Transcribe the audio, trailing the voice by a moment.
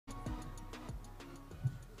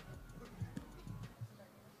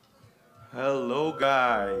Hello,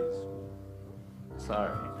 guys.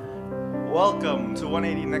 Sorry. Welcome to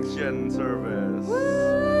 180 Next Gen service.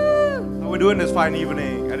 Woo! How we doing this fine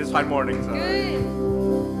evening? This fine morning, sorry. Good.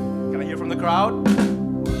 Can I hear from the crowd?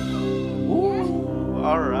 Ooh,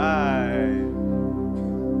 all right.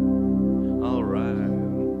 All right.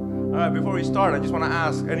 All right, before we start, I just want to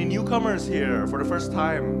ask, any newcomers here for the first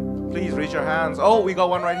time? Please raise your hands. Oh, we got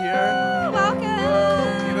one right here.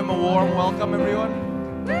 Welcome. Give him a warm welcome,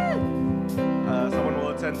 everyone. Woo! Someone will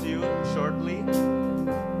attend to you shortly.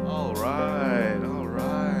 All right, all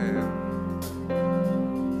right.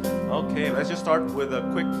 Okay, let's just start with a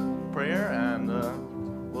quick prayer and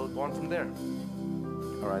we'll go on from there.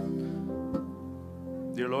 All right.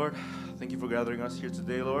 Dear Lord, thank you for gathering us here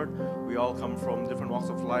today, Lord. We all come from different walks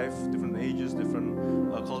of life, different ages, different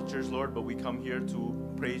cultures, Lord, but we come here to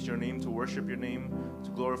praise your name, to worship your name,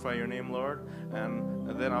 to glorify your name, Lord.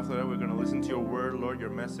 And then after that, we're going to listen to your word, Lord, your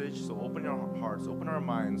message. So open our hearts, open our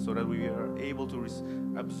minds so that we are able to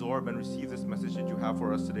absorb and receive this message that you have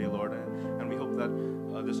for us today, Lord. And we hope that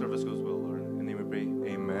the service goes well, Lord. In your name we pray.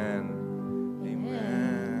 Amen.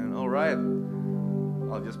 Amen. All right.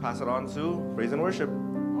 I'll just pass it on to praise and worship.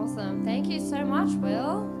 Awesome. Thank you so much,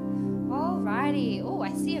 Will. Alrighty. Oh,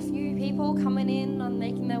 I see a few people coming in and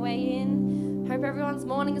making their way in. Hope everyone's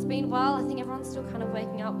morning has been well. I think everyone's still kind of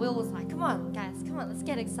waking up. Will was like, come on, guys, come on, let's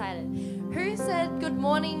get excited. Who said good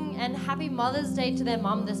morning and happy Mother's Day to their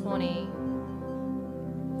mum this morning?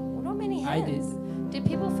 Well, not many hands. Did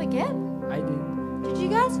people forget? I did. Did you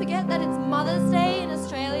guys forget that it's Mother's Day in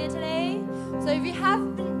Australia today? So if you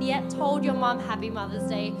haven't yet told your mum Happy Mother's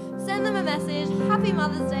Day, send them a message, Happy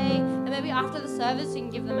Mother's Day, and maybe after the service you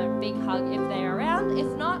can give them a big hug if they're around.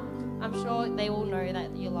 If not, I'm sure they will know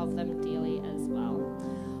that you love them dearly as well.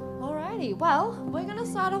 Alrighty, well, we're going to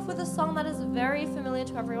start off with a song that is very familiar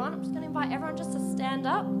to everyone. I'm just going to invite everyone just to stand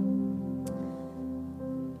up.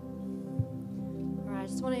 Alright, I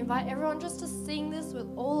just want to invite everyone just to sing this with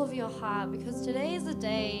all of your heart because today is the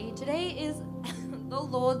day. Today is the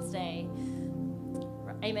Lord's Day.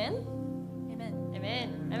 Amen? Amen.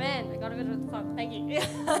 Amen. Amen. I got a bit of a song. Thank you.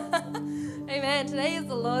 Amen. Today is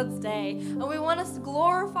the Lord's Day. And we want us to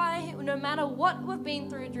glorify Him no matter what we've been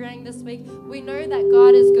through during this week. We know that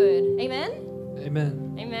God is good. Amen?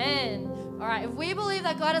 Amen. Amen. All right. If we believe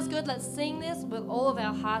that God is good, let's sing this with all of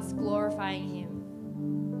our hearts glorifying Him.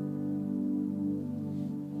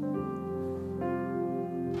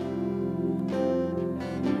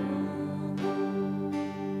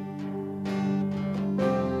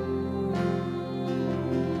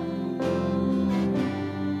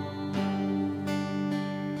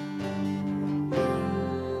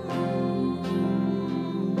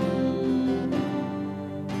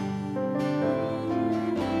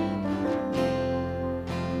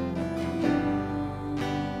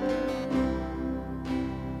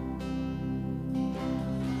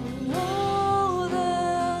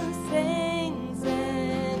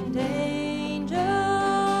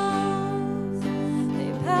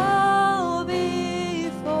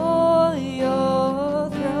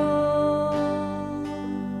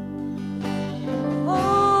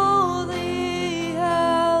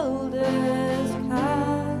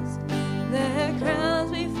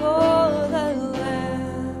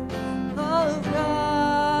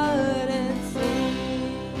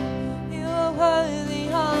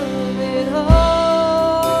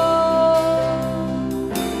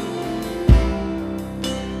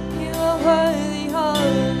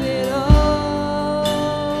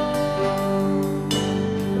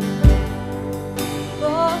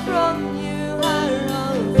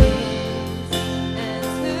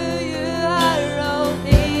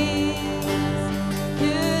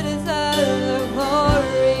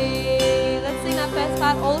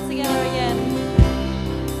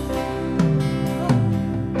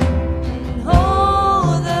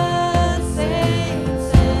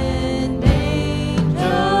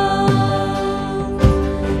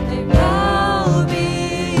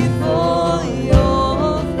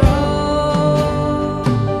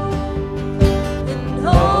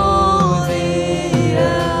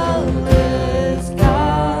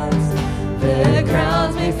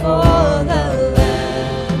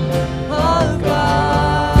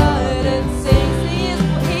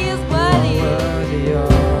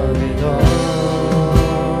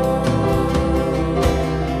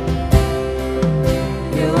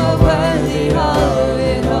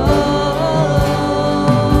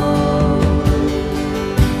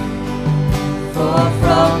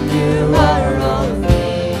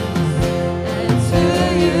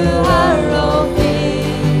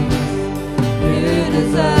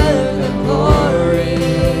 Deserve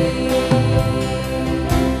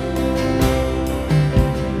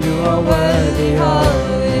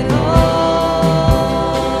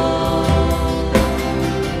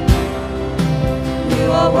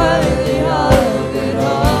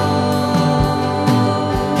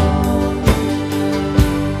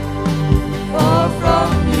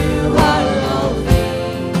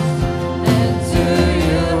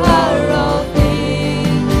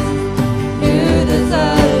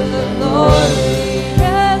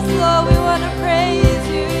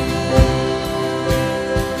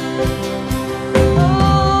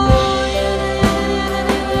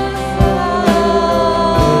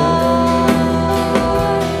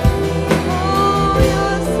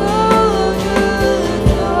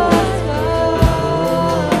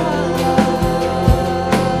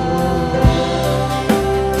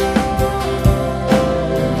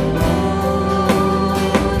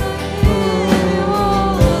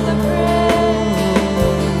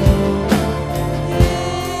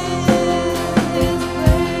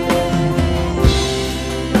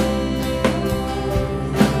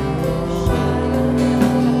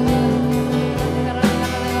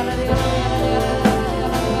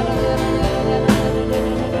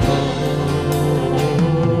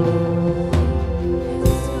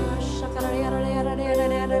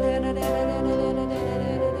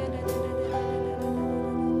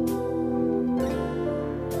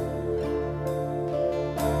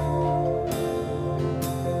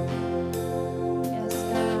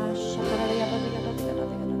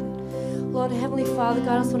Heavenly Father,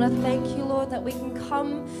 God, I just want to thank you, Lord, that we can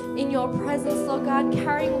come in your presence, Lord God,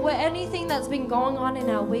 carrying anything that's been going on in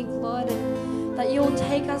our week, Lord, and that you will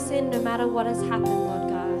take us in no matter what has happened, Lord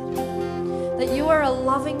God. That you are a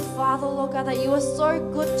loving Father, Lord God, that you are so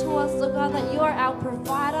good to us, Lord God, that you are our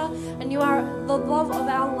provider and you are the love of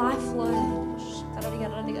our life, Lord. I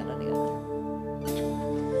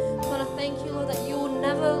want to thank you, Lord, that you will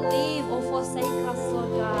never leave or forsake us, Lord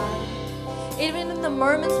God. Even in the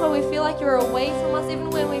moments where we feel like you're away from us,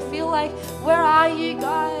 even when we feel like, where are you,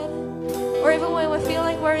 God? Or even when we feel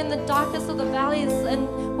like we're in the darkest of the valleys and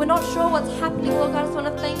we're not sure what's happening, Lord God, I just want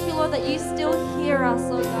to thank you, Lord, that you still hear us,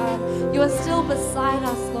 Lord God. You are still beside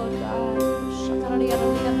us, Lord God.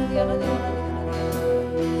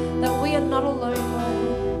 That we are not alone, Lord.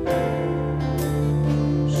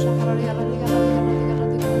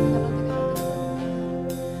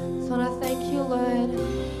 So I thank you, Lord.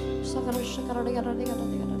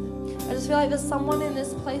 I just feel like there's someone in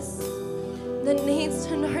this place that needs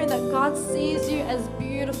to know that God sees you as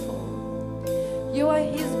beautiful. You are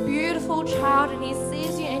his beautiful child and he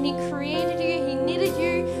sees you and he created you. He knitted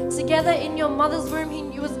you together in your mother's womb. He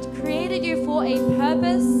created you for a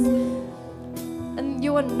purpose and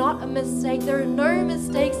you are not a mistake. There are no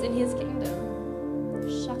mistakes in his kingdom.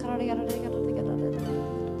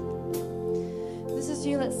 This is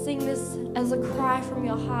you. Let's sing this as a cry from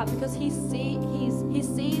your heart because he sees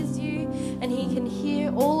you and he can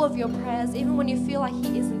hear all of your prayers even when you feel like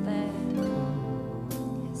he isn't there.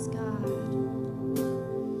 Yes, God.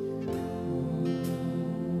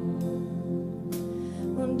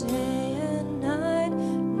 One day and night,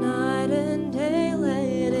 night and day,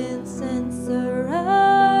 let incense arise.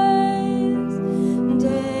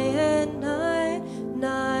 Day and night,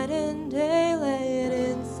 night and day, let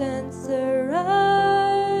incense arise.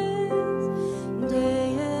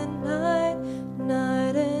 Day and night,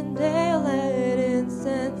 night and day, let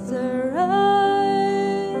incense arise.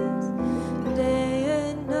 Day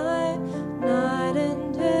and night, night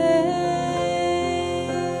and day.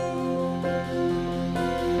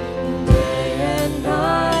 Day and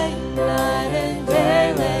night, night and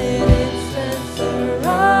day, let incense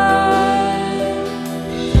arise.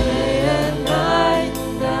 Day and night,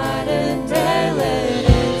 night and day, let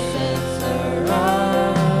incense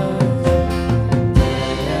arise. Day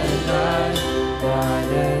and night,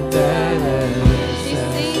 night and day, let he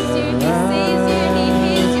sees you, and he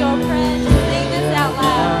hears your prayers. Just sing this out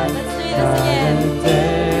loud. Let's do this again.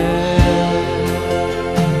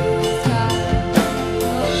 God.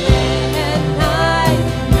 Oh, day and night,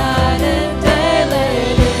 night and day, let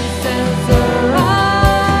incense arise.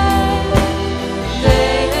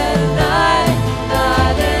 Day and night,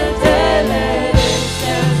 night and day, let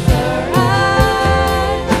incense arise.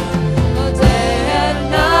 Oh, day and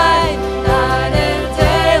night, night and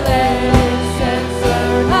day, let incense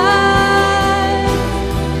arise.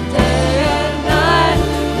 Day and night,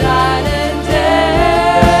 night and day.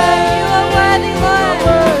 You are worthy, Lord.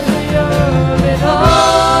 You are worthy of it all.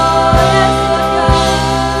 Yes, Lord God.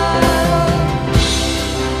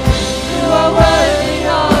 You are worthy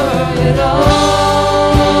of it all.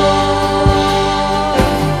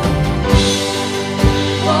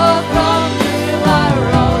 For from you are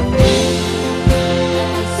all things,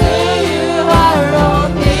 and to you are all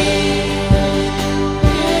things.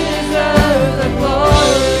 You deserve the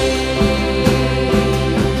glory.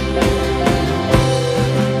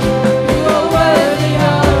 You are worthy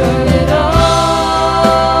of it all.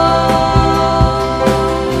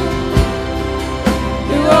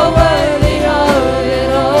 You are worthy of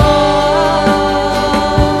it all.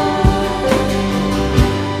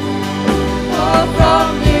 For from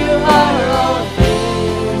you are all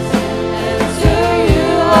things, and to you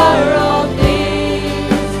are all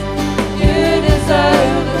things. You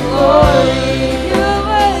deserve the glory. You are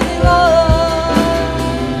worthy, Lord.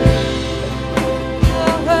 You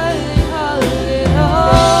are worthy of it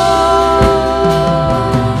all.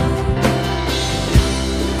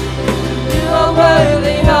 You are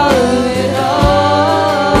worthy of it all.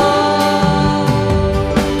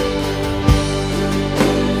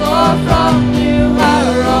 For from you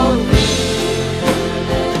are all things,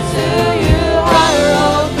 and to you are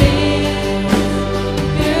all things.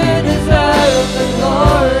 You deserve the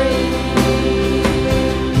glory.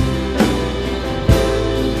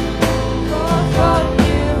 For from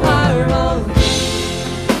you are all things,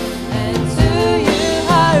 and to you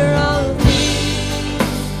are all things.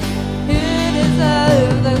 You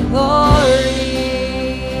deserve the glory.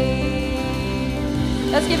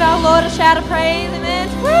 Let's give our Lord a shout of praise, amen.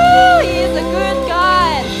 Woo! He is a good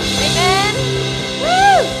God, amen.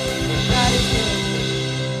 Woo! God is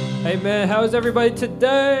good. Amen. How is everybody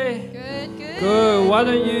today? Good, good. Good. Why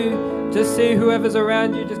don't you just see whoever's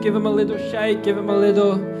around you, just give them a little shake, give them a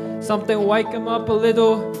little something, wake them up a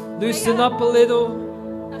little, loosen up a little,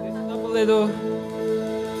 loosen up a little.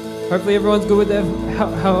 Hopefully everyone's good with their,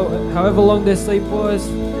 however long their sleep was.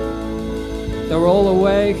 They were all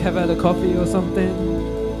awake, have had a coffee or something.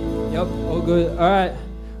 Yep, all good. All right,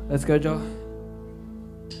 let's go, Joe.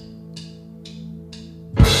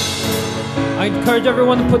 I encourage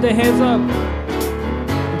everyone to put their hands up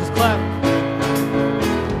and just clap.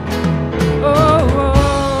 Oh, oh.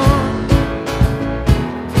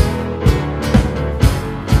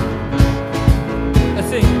 Let's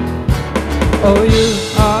sing. Oh, you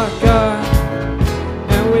are God,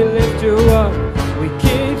 and we lift you up. We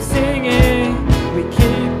keep singing, we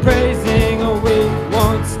keep praising, oh, we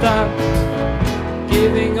won't stop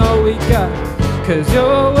giving all we got, 'cause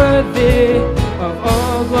you're worthy of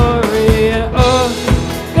all glory, and oh,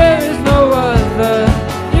 there is no other,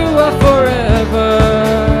 you are forever,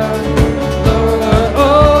 Lord,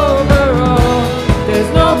 over all,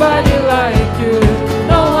 there's nobody like you,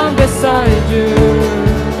 no one beside you,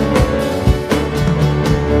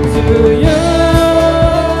 to you,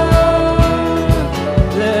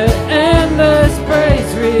 let endless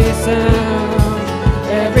praise resound,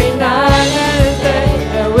 every night and day,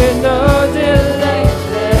 and with no delay,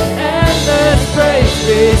 praise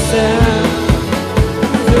be sound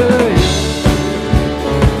to you.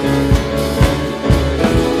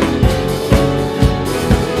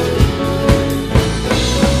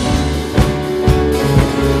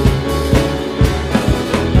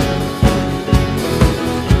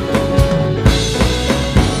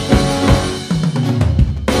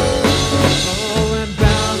 Oh, and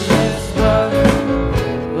boundless love,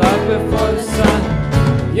 love before the sun,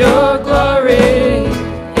 your glory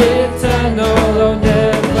eternal, oh,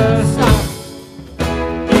 never stop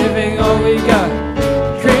giving all we got.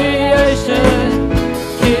 Creation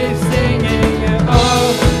keeps singing, and oh,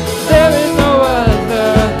 there is no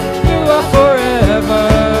other, you are forever,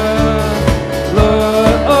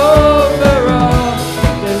 Lord, over all,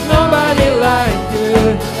 there's nobody like you,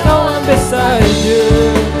 no one beside you,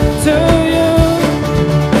 to you,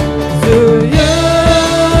 to you.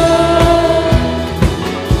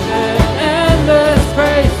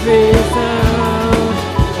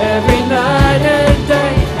 Every night and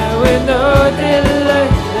day, and with no delay,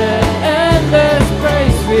 let endless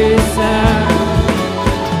praise resound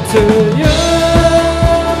to you.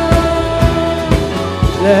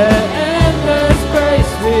 Let endless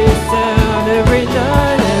praise resound every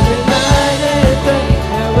night and day,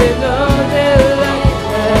 and with no delay,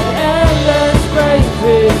 let endless praise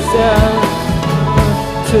resound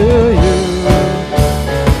to you.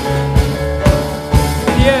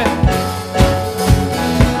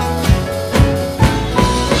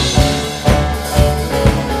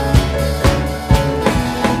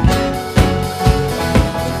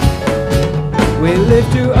 We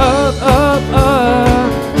lift you up, up,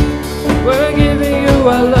 up. We're giving you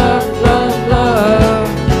a love, love, love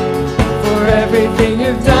for everything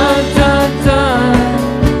you've done, done, done.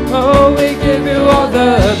 Oh, we give you all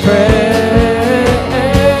the praise.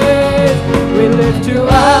 We lift you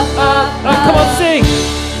up, up, up. Come on, sing.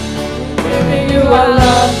 Giving you a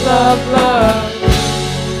love, love, love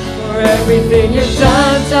for everything you've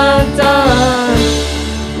done, done, done.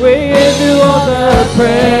 We give you all the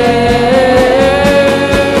praise.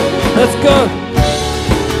 Let's go.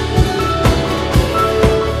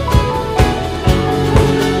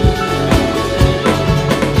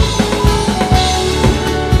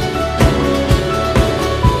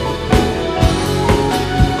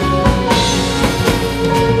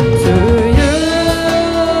 To you,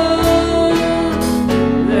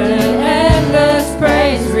 let endless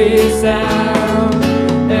praise resound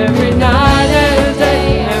every night and day,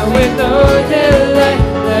 and with no delay,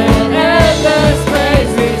 let endless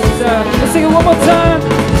praise resound. Let's sing it one more time.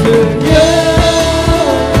 To you,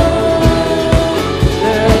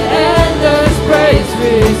 let endless praise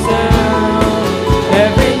resound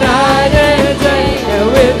every night and day, and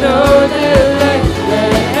with no delay,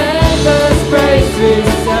 let endless praise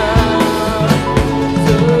resound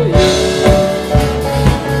to you.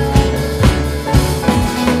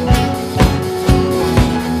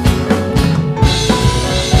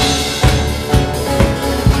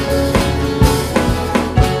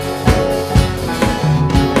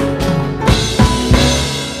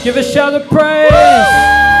 Give a shout of praise.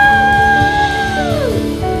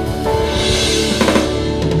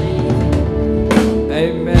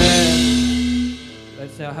 Amen.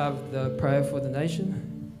 Let's now have the prayer for the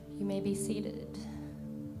nation. You may be seated.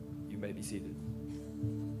 You may be seated.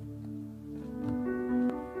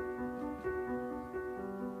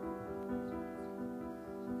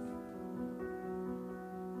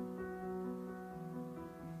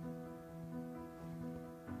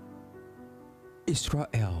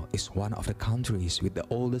 Israel is one of the countries with the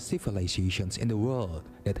oldest civilizations in the world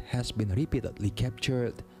that has been repeatedly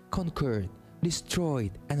captured, conquered,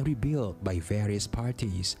 destroyed, and rebuilt by various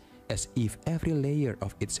parties, as if every layer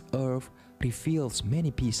of its earth reveals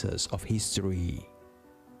many pieces of history.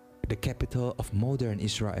 The capital of modern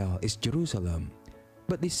Israel is Jerusalem,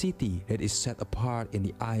 but the city that is set apart in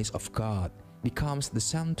the eyes of God becomes the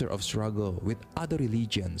center of struggle with other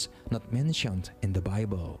religions not mentioned in the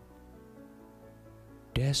Bible.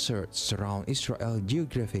 Deserts surround Israel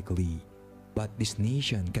geographically, but this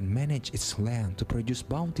nation can manage its land to produce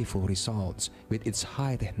bountiful results with its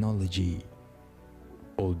high technology.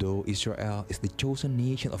 Although Israel is the chosen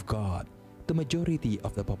nation of God, the majority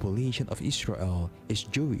of the population of Israel is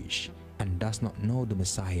Jewish and does not know the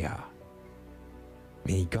Messiah.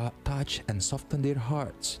 May God touch and soften their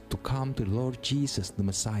hearts to come to the Lord Jesus the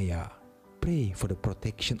Messiah. Pray for the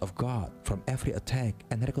protection of God from every attack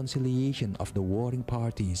and reconciliation of the warring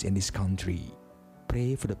parties in this country.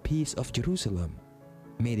 Pray for the peace of Jerusalem.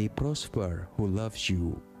 May they prosper who loves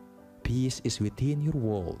you. Peace is within your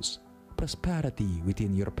walls, prosperity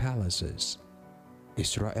within your palaces.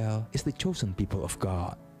 Israel is the chosen people of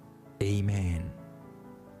God. Amen.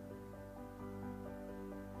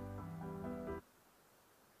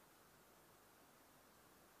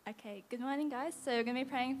 Okay, good morning, guys. So we're going to be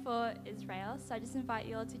praying for Israel. So I just invite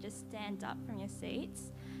you all to just stand up from your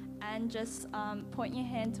seats and just point your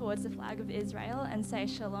hand towards the flag of Israel and say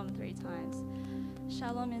Shalom 3 times.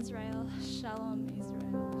 Shalom Israel, Shalom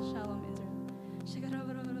Israel, Shalom Israel.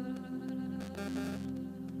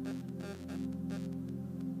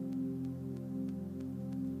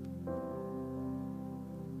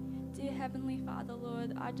 Dear Heavenly Father,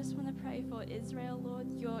 Lord, I just want to pray for Israel,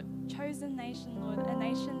 Lord, your chosen nation, Lord, a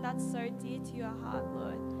nation that's so dear to your heart,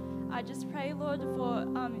 Lord. I just pray, Lord, for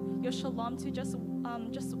your shalom to just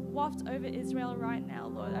waft over Israel right now,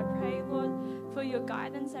 Lord. I pray, Lord, for your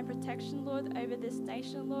guidance and protection, Lord, over this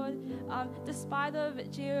nation, Lord. Despite of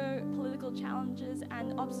geopolitical challenges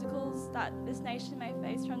and obstacles that this nation may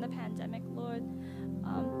face from the pandemic, Lord.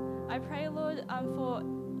 I pray, Lord, for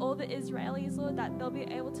all the Israelis, Lord, that they'll be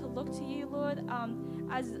able to look to you, Lord,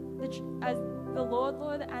 as the Lord,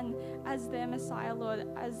 Lord, and as their Messiah, Lord,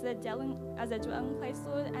 as their dwelling place,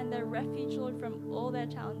 Lord, and their refuge, Lord, from all their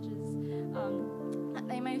challenges that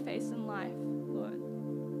they may face in life, Lord.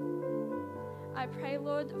 I pray,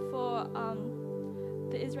 Lord, for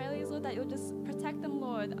the Israelis, Lord, that you'll just protect them,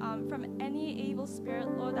 Lord, from any evil spirit,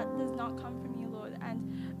 Lord, that does not come from you, Lord,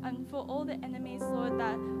 and for all the enemies, Lord,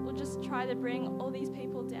 that will just try to bring all these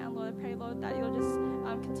people down, Lord. I pray, Lord, that you'll just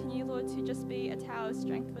continue, Lord, to just be a tower of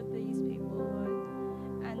strength for these people,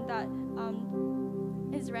 Lord, and that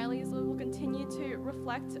Israelis, Lord, will continue to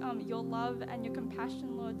reflect your love and your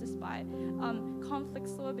compassion, Lord, despite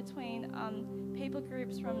conflicts, Lord, between people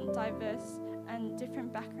groups from diverse and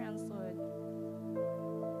different backgrounds, Lord.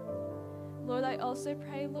 Lord, I also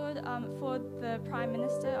pray, Lord, for the Prime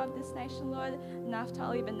Minister of this nation, Lord,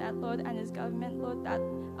 Nurtanaya, Lord, and his government, Lord, that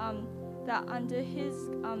under his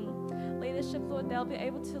leadership, Lord, they'll be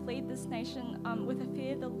able to lead this nation with a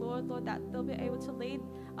fear of the Lord, Lord, that they'll be able to lead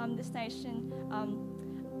this nation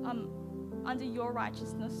under your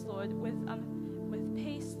righteousness, Lord, with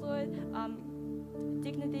peace, Lord,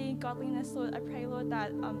 dignity, godliness, Lord. I pray, Lord,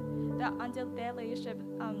 that under their leadership,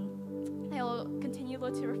 they will continue,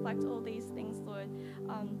 Lord, to reflect all these things, Lord.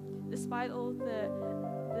 Despite all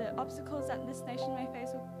the obstacles that this nation may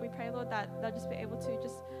face, we pray, Lord, that they'll just be able to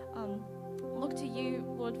just look to you,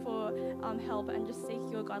 Lord, for help and just seek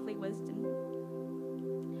your godly wisdom.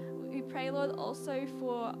 We pray, Lord, also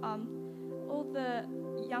for all the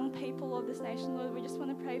young people of this nation, Lord. We just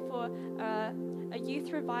want to pray for a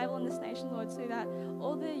youth revival in this nation, Lord, so that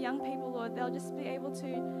all the young people, Lord, they'll just be able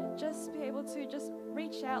to just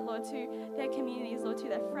reach out, Lord, to their communities, Lord, to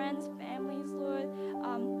their friends, families, Lord,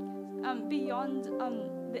 beyond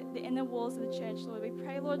the inner walls of the church, Lord. We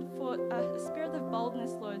pray, Lord, for a spirit of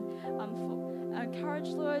boldness, Lord, for courage,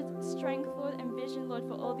 Lord, strength, Lord, and vision, Lord,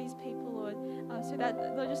 for all these people, Lord, so that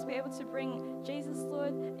they'll just be able to bring Jesus,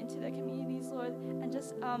 Lord, into their communities, Lord, and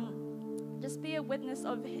just be a witness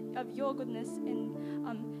of your goodness in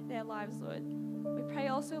their lives, Lord. We pray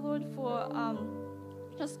also, Lord, for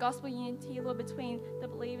just gospel unity, Lord, between the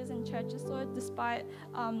believers and churches, Lord, despite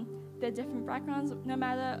their different backgrounds, no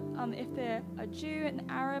matter if they're a Jew, an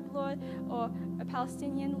Arab, Lord, or a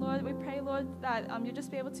Palestinian, Lord. We pray, Lord, that you'll just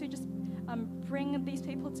be able to just bring these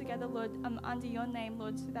people together, Lord, under your name,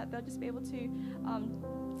 Lord, so that they'll just be able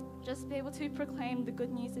to proclaim the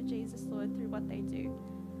good news of Jesus, Lord, through what they do.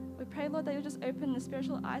 We pray, Lord, that you'll just open the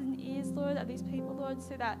spiritual eyes and ears, Lord, of these people, Lord,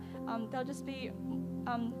 so that they'll just be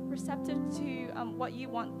receptive to what you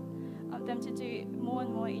want them to do more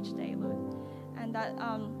and more each day, Lord. And that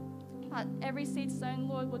every seed sown,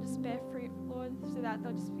 Lord, will just bear fruit, Lord, so that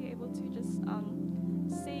they'll just be able to just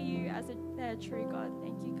see you as their true God.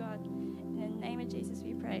 Thank you, God. In the name of Jesus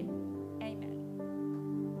we pray. Amen.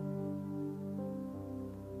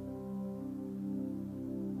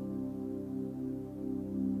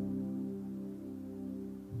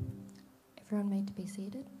 Everyone made to be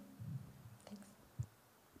seated. Thanks.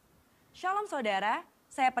 Shalom saudara,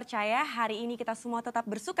 saya percaya hari ini kita semua tetap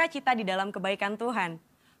bersuka cita di dalam kebaikan Tuhan.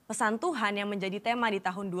 Pesan Tuhan yang menjadi tema di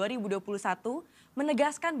tahun 2021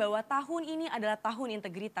 menegaskan bahwa tahun ini adalah tahun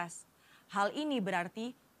integritas. Hal ini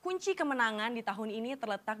berarti kunci kemenangan di tahun ini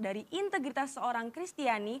terletak dari integritas seorang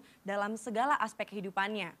Kristiani dalam segala aspek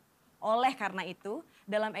kehidupannya. Oleh karena itu,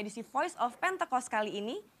 dalam edisi Voice of Pentecost kali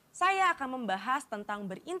ini, saya akan membahas tentang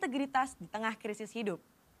berintegritas di tengah krisis hidup.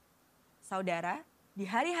 Saudara, di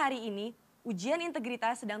hari-hari ini, ujian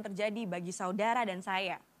integritas sedang terjadi bagi saudara dan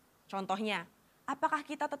saya. Contohnya, apakah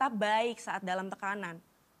kita tetap baik saat dalam tekanan,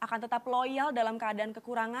 akan tetap loyal dalam keadaan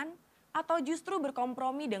kekurangan, atau justru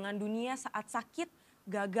berkompromi dengan dunia saat sakit,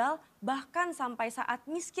 gagal, bahkan sampai saat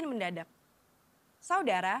miskin mendadak?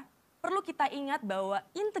 Saudara, perlu kita ingat bahwa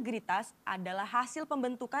integritas adalah hasil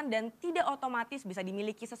pembentukan dan tidak otomatis bisa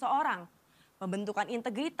dimiliki seseorang. Pembentukan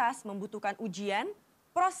integritas membutuhkan ujian,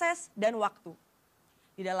 proses, dan waktu.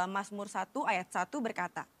 Di dalam Mazmur 1 ayat 1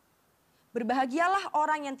 berkata, "Berbahagialah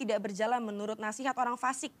orang yang tidak berjalan menurut nasihat orang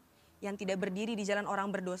fasik, yang tidak berdiri di jalan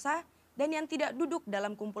orang berdosa, dan yang tidak duduk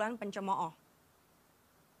dalam kumpulan pencemooh."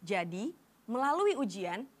 Jadi, melalui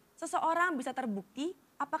ujian, seseorang bisa terbukti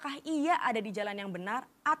apakah ia ada di jalan yang benar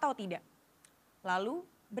atau tidak. Lalu,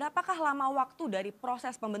 berapakah lama waktu dari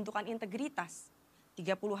proses pembentukan integritas?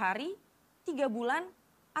 30 hari, 3 bulan,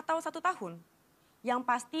 atau 1 tahun? Yang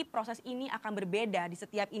pasti proses ini akan berbeda di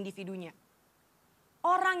setiap individunya.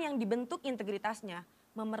 Orang yang dibentuk integritasnya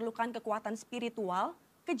memerlukan kekuatan spiritual,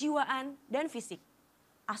 kejiwaan, dan fisik.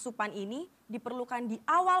 Asupan ini diperlukan di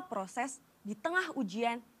awal proses, di tengah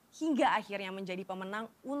ujian, hingga akhirnya menjadi pemenang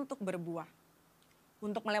untuk berbuah.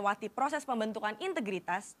 Untuk melewati proses pembentukan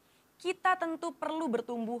integritas, kita tentu perlu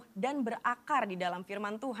bertumbuh dan berakar di dalam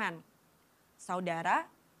firman Tuhan. Saudara,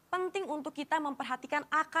 penting untuk kita memperhatikan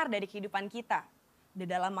akar dari kehidupan kita. Di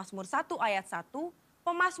dalam Mazmur 1 ayat 1,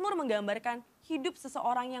 pemazmur menggambarkan hidup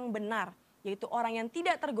seseorang yang benar, yaitu orang yang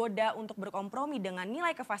tidak tergoda untuk berkompromi dengan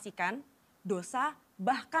nilai kefasikan, dosa,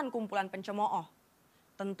 bahkan kumpulan pencemooh.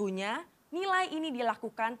 Tentunya, nilai ini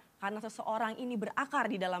dilakukan karena seseorang ini berakar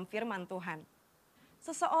di dalam firman Tuhan.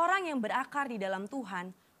 Seseorang yang berakar di dalam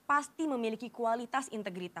Tuhan pasti memiliki kualitas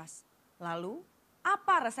integritas. Lalu,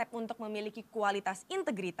 apa resep untuk memiliki kualitas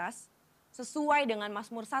integritas? Sesuai dengan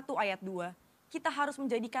Mazmur 1 ayat 2, kita harus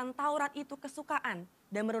menjadikan Taurat itu kesukaan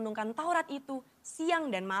dan merenungkan Taurat itu siang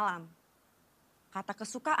dan malam. Kata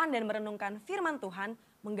kesukaan dan merenungkan firman Tuhan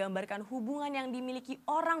menggambarkan hubungan yang dimiliki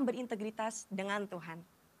orang berintegritas dengan Tuhan.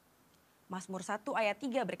 Mazmur 1 ayat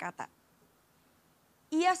 3 berkata,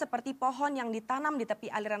 "Ia seperti pohon yang ditanam di tepi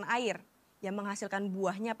aliran air, yang menghasilkan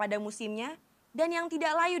buahnya pada musimnya, dan yang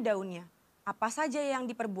tidak layu daunnya. Apa saja yang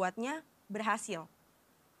diperbuatnya berhasil."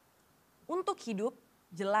 Untuk hidup,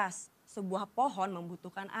 jelas sebuah pohon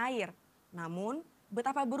membutuhkan air. Namun,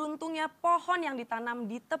 betapa beruntungnya pohon yang ditanam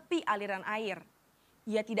di tepi aliran air.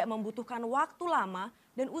 Ia tidak membutuhkan waktu lama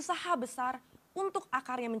dan usaha besar untuk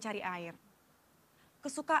akarnya mencari air.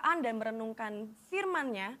 Kesukaan dan merenungkan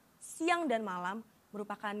firman-Nya siang dan malam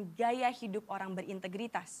merupakan gaya hidup orang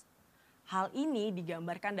berintegritas. Hal ini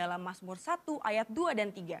digambarkan dalam Mazmur 1 ayat 2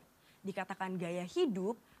 dan 3. Dikatakan gaya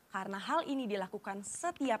hidup karena hal ini dilakukan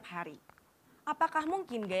setiap hari. Apakah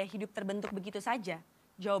mungkin gaya hidup terbentuk begitu saja?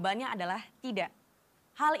 Jawabannya adalah tidak.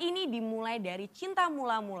 Hal ini dimulai dari cinta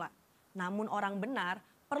mula-mula. Namun orang benar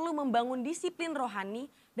perlu membangun disiplin rohani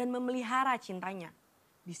dan memelihara cintanya.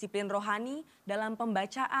 Disiplin rohani dalam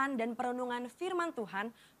pembacaan dan perenungan firman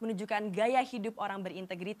Tuhan menunjukkan gaya hidup orang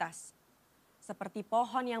berintegritas. Seperti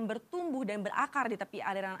pohon yang bertumbuh dan berakar di tepi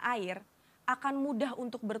aliran air, akan mudah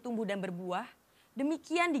untuk bertumbuh dan berbuah.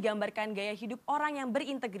 Demikian digambarkan gaya hidup orang yang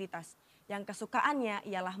berintegritas, yang kesukaannya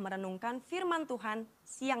ialah merenungkan firman Tuhan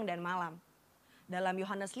siang dan malam. Dalam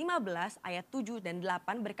Yohanes 15 ayat 7 dan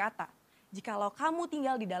 8 berkata, "Jikalau kamu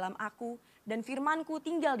tinggal di dalam aku dan firmanku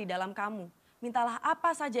tinggal di dalam kamu, mintalah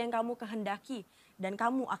apa saja yang kamu kehendaki dan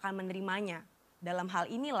kamu akan menerimanya. Dalam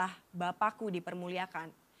hal inilah Bapa-Ku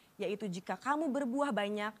dipermuliakan, yaitu jika kamu berbuah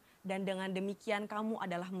banyak dan dengan demikian kamu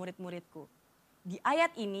adalah murid-murid-Ku." Di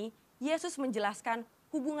ayat ini, Yesus menjelaskan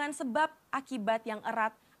hubungan sebab akibat yang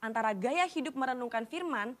erat antara gaya hidup merenungkan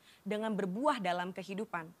firman dengan berbuah dalam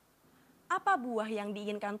kehidupan. Apa buah yang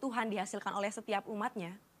diinginkan Tuhan dihasilkan oleh setiap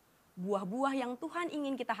umatnya? Buah-buah yang Tuhan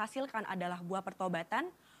ingin kita hasilkan adalah buah pertobatan,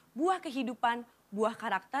 buah kehidupan, buah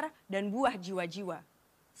karakter, dan buah jiwa-jiwa.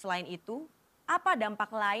 Selain itu, apa dampak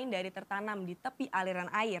lain dari tertanam di tepi aliran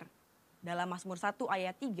air? Dalam Mazmur 1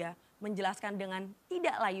 ayat 3 menjelaskan dengan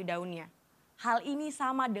tidak layu daunnya. Hal ini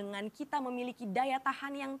sama dengan kita memiliki daya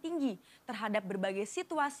tahan yang tinggi terhadap berbagai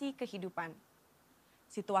situasi kehidupan.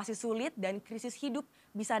 Situasi sulit dan krisis hidup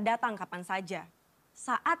bisa datang kapan saja.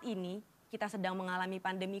 Saat ini, kita sedang mengalami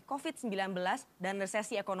pandemi COVID-19 dan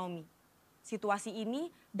resesi ekonomi. Situasi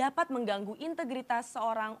ini dapat mengganggu integritas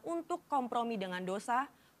seorang untuk kompromi dengan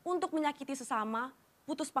dosa, untuk menyakiti sesama,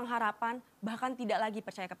 putus pengharapan, bahkan tidak lagi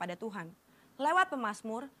percaya kepada Tuhan. Lewat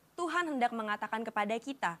pemazmur, Tuhan hendak mengatakan kepada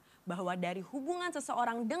kita bahwa dari hubungan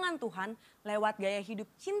seseorang dengan Tuhan, lewat gaya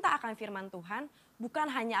hidup cinta akan firman Tuhan,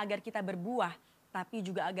 bukan hanya agar kita berbuah, tapi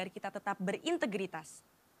juga agar kita tetap berintegritas.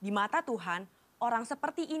 Di mata Tuhan, orang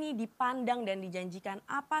seperti ini dipandang dan dijanjikan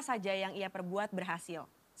apa saja yang ia perbuat berhasil.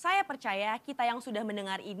 Saya percaya kita yang sudah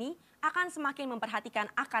mendengar ini akan semakin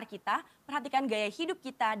memperhatikan akar kita, perhatikan gaya hidup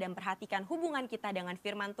kita, dan perhatikan hubungan kita dengan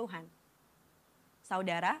firman Tuhan.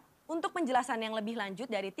 Saudara, untuk penjelasan yang lebih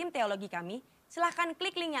lanjut dari tim teologi kami, silahkan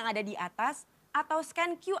klik link yang ada di atas atau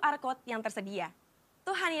scan QR Code yang tersedia.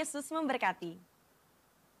 Tuhan Yesus memberkati.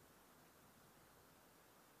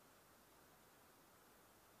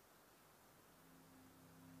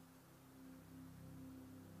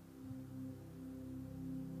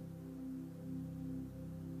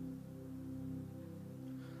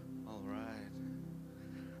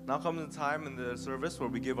 Now comes the time in the service where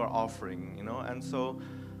we give our offering, and so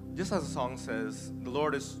just as the song says, the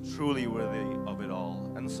Lord is truly worthy of it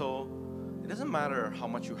all. And so it doesn't matter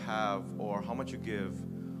how much you have or how much you give.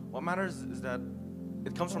 What matters is that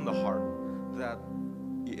it comes from the heart, that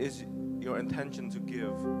is your intention to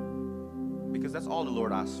give, because that's all the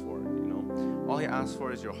Lord asks for, All He asks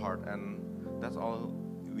for is your heart, and that's all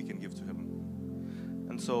we can give to Him.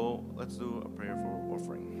 And so let's do a prayer for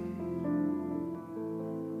offering.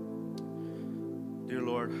 Dear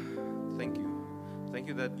Lord, thank you. Thank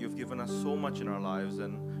you that you've given us so much in our lives,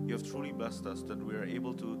 and you have truly blessed us that we are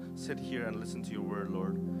able to sit here and listen to your word,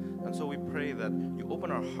 Lord. And so we pray that you open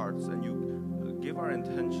our hearts and you give our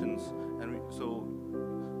intentions, and so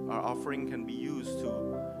our offering can be used to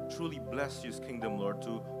truly bless this kingdom, Lord,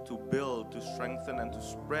 to build, to strengthen, and to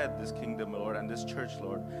spread this kingdom, Lord, and this church,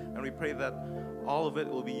 Lord. And we pray that all of it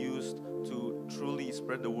will be used to truly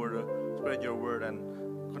spread the word, spread your word, and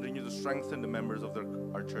continue to strengthen the members of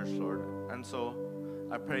our church, Lord. And so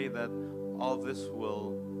I pray that all of this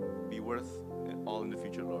will be worth it all in the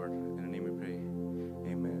future, Lord. In the name we pray.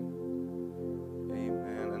 Amen.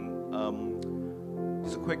 Amen. And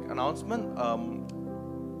just a quick announcement.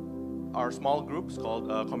 Our small group is called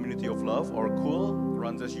Community of Love, or COOL,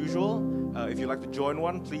 runs as usual. If you'd like to join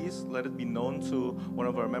one, please let it be known to one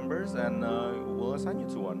of our members, and we'll assign you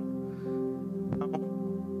to one. Now,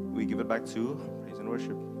 we give it back to praise and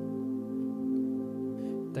worship.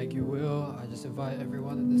 Thank you, Will. I just invite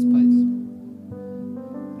everyone in this place.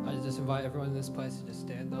 To just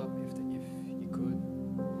stand up if you could.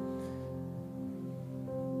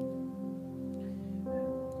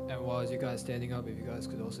 And while you guys standing up, if you guys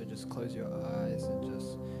could also just close your eyes and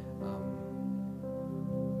just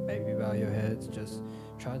maybe bow your heads. Just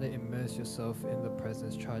try to immerse yourself in the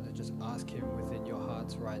presence. Try to just ask Him within your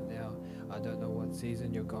hearts right now. I don't know what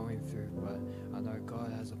season you're going through, but I know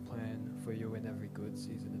God has a plan for you in every good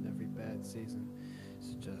season and every bad season.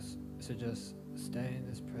 So just stay in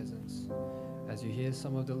His presence. As you hear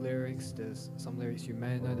some of the lyrics, there's some lyrics you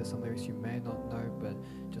may know, there's some lyrics you may not know, but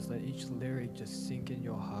just let each lyric just sink in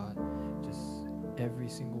your heart. Just every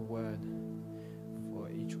single word. For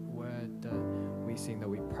each word that we sing, that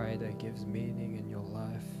we pray, that gives meaning in your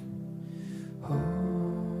life.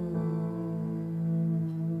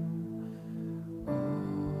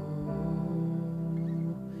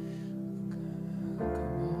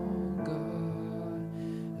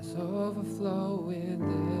 Overflow in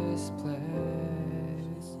this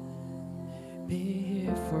place. Be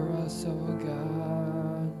here for us, oh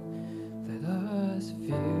God. Let us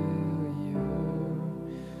feel you,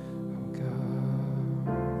 oh God.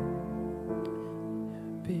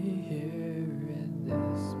 Be here in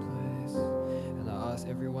this place. And I ask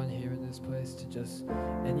everyone here in this place to just,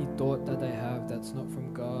 any thought that they have that's not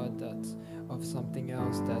from God, that's of something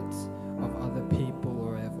else, that's of other people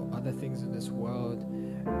or of other things in this world,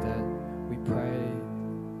 that we pray,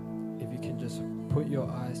 if you can just put your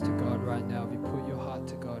eyes to God right now, if you put your heart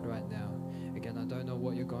to God right now. Again, I don't know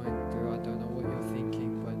what you're going through, I don't know what you're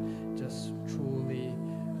thinking, but just truly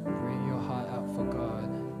bring your heart out for God.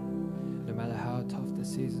 the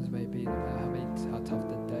seasons may be, no matter how tough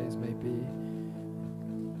the days may be.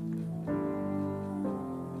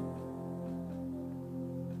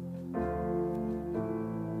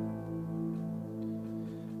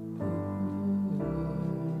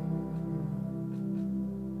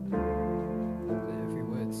 Let every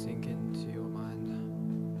word sink into your mind.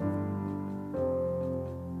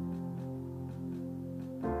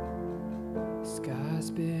 Sky's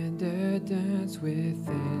been the dance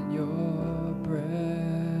within your breath,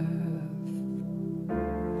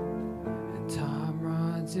 and time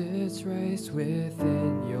runs its race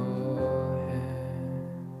within your hand,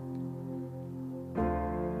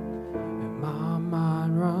 and my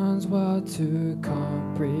mind runs wild to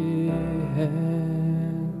comprehend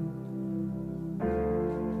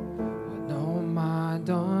what no mind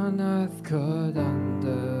on earth could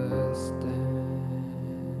understand.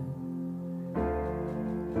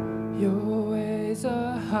 Your ways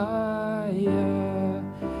are higher,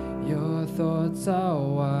 your thoughts are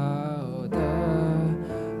wilder.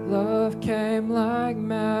 Love came like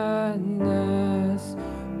madness,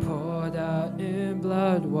 poured out in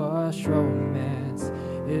blood-washed romance.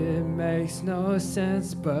 It makes no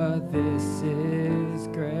sense, but this is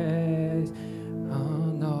grace. Oh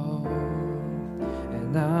no,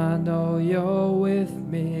 and I know you're with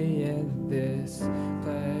me in this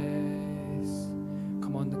place.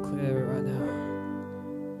 Come on, declare it right now.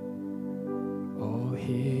 Oh,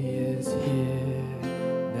 He is here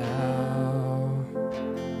now.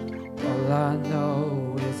 All I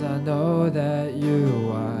know is I know that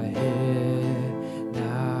you are here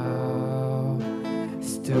now.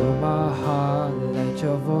 Still my heart, let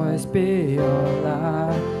your voice be all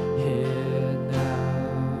I hear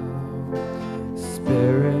now.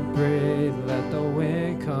 Spirit breathe, let the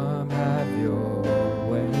wind come, have your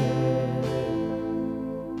way.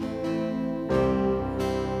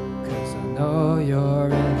 Know you're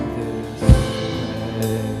in this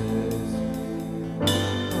place.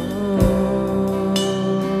 Oh.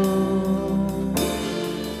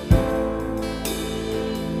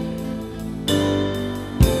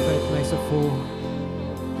 Faith makes a fool.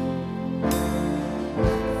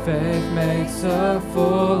 Faith makes a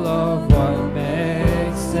fool of what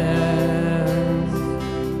makes sense.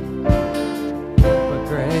 But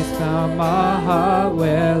grace found my heart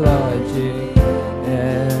where logic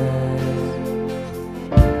ends.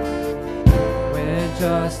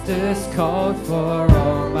 Justice called for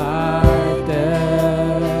all my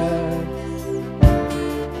debts.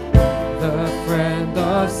 The friend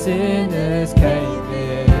of sinners came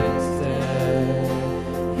instead.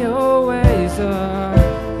 Your ways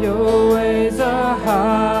are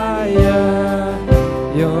higher.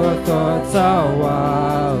 Your thoughts are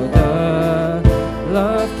wilder.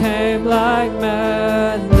 Love came like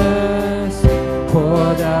madness,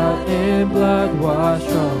 poured out in blood-washed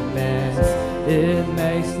romance. It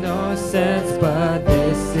makes no sense, but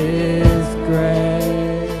this is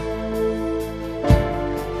great.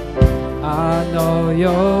 I know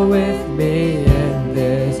you're with me in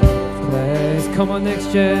this place. Come on,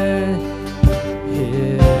 next gen.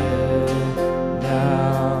 Here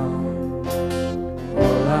now.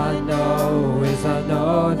 All I know is I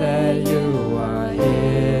know that you are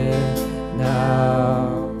here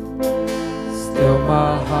now. Still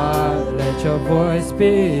my heart, let your voice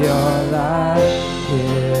be all I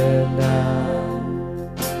hear now.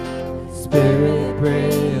 Spirit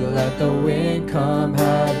breathe, let the wind come,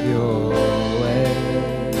 have your way.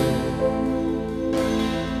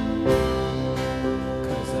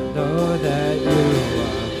 'Cause I know that you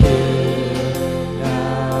are here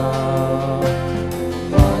now.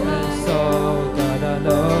 Heart and soul, God, I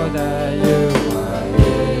know that you are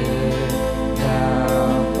here now.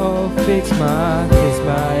 Oh, fix my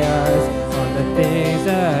eyes on the things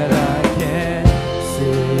that I can't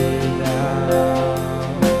see now.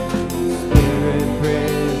 Spirit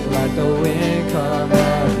breathe, let the wind come,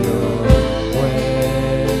 have your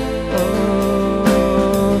way.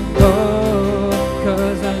 Oh, oh,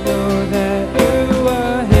 'cause I know that you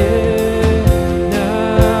are here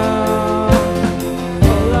now.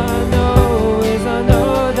 All I know is I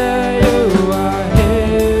know that you are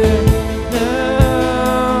here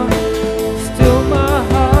now. Still my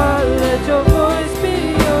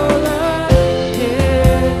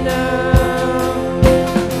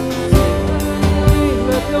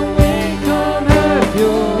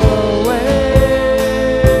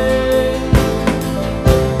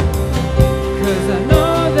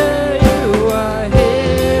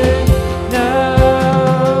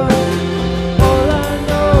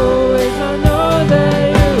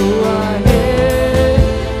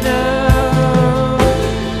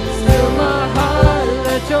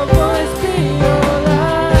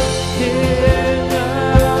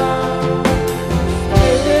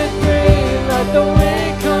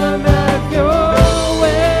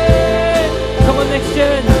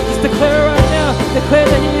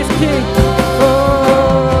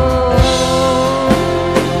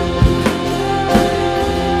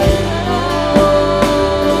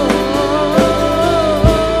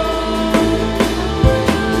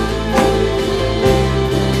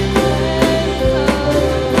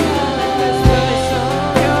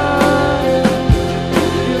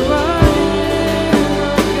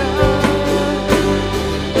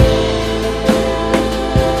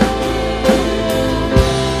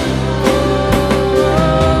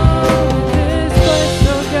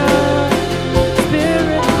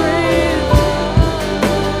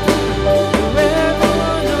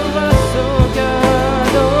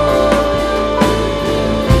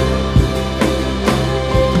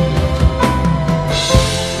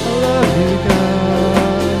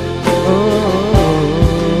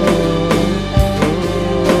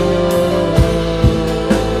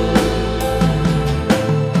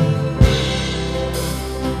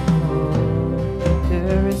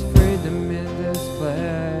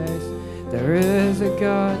is a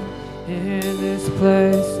God in this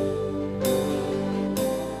place.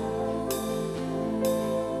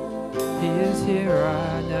 He is here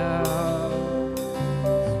right now.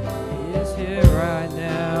 He is here right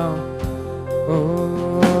now.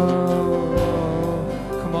 Oh,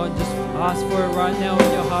 come on, just ask for it right now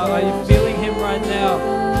in your heart. Are you feeling Him right now?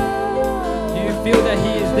 Do you feel that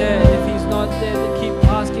He is there? And if He's not there, then keep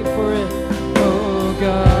asking for it. Oh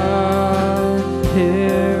God,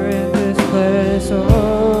 here in this place.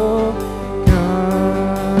 Oh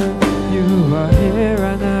God, You are here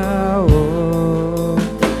right now.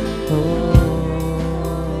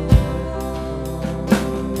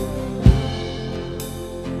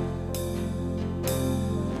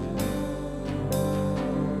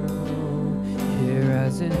 Here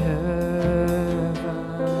as in heaven.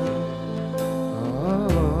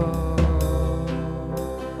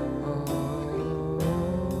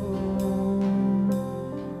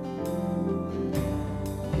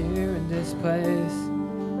 Here in this place,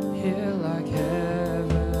 here like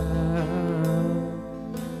heaven.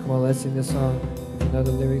 Come on, let's sing this song. If you know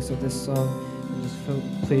the lyrics of this song, and just feel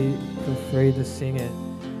free to sing it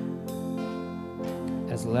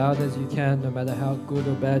as loud as you can, no matter how good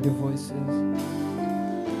or bad your voice is.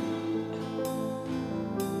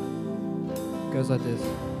 It goes like this.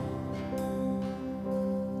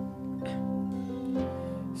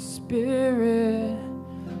 Spirit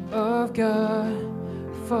of God,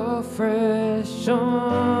 fall fresh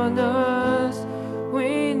on us.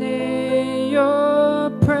 We need Your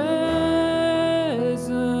presence.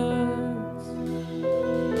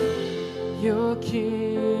 Your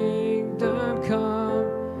kingdom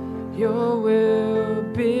come, Your will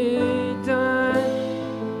be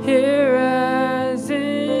done here as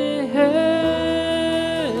in heaven.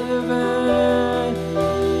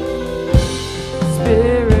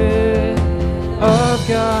 Spirit of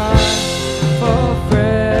God, fall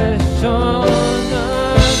fresh on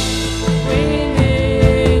us.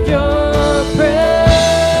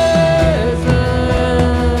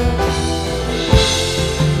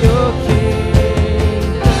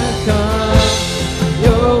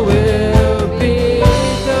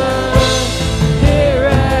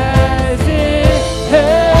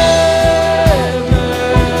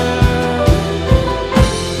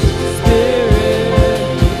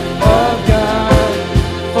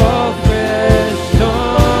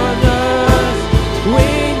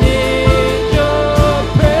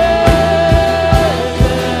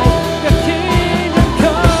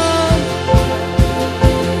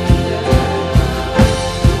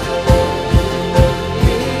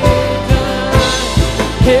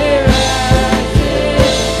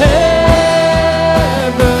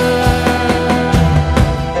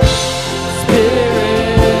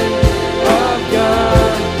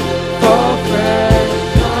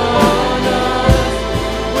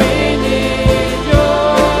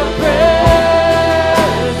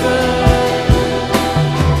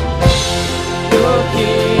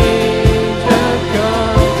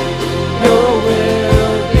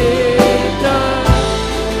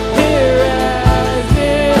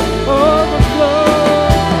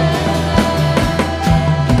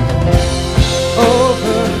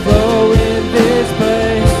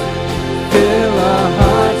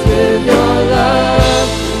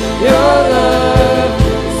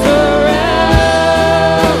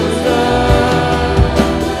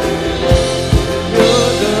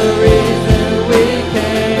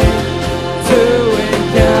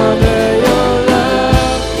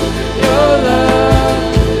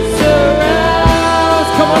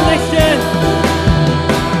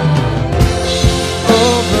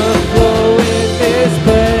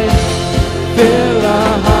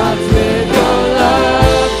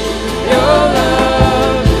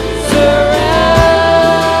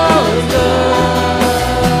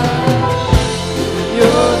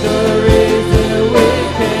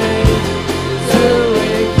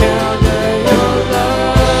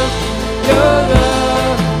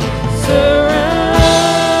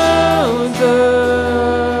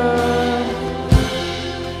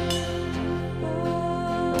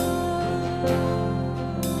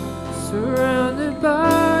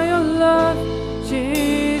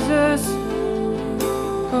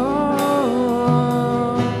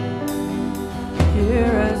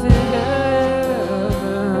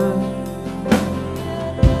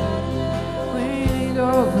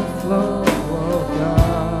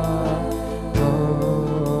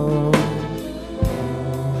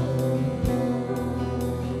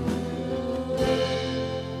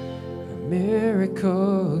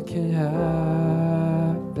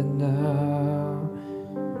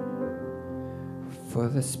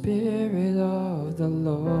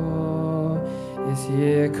 is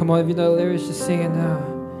here. Come on, if you know the lyrics, just sing it now.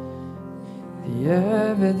 The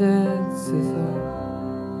evidence is all.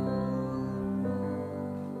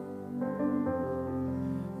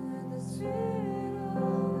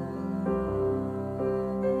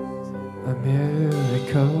 A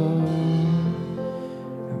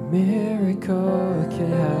miracle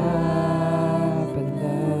can happen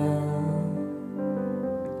now.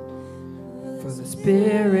 For the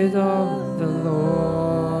Spirit of the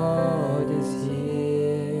Lord is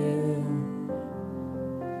here.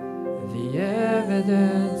 The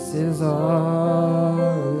evidence is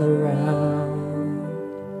all around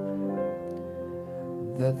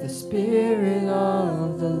that the Spirit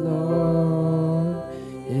of the Lord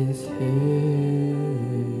is here.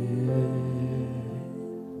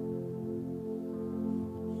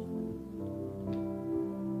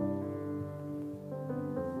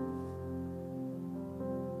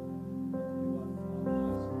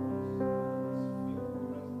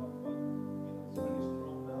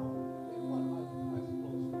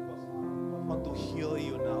 Want to heal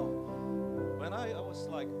you now. When I was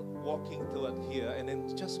like walking toward here, and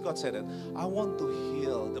then just God said it, I want to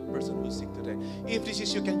heal the person who's sick today. If this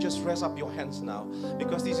is you, can just raise up your hands now,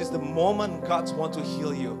 because this is the moment God wants to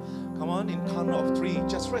heal you. Come on, in count of 3,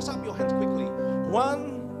 just raise up your hands quickly.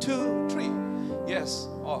 1, 2, 3. Yes.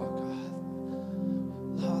 Oh God,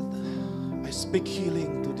 Lord, I speak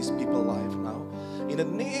healing to these people's life now. In the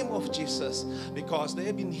name of Jesus, because they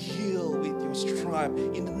have been healed with your stripe.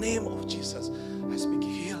 In the name of Jesus, I speak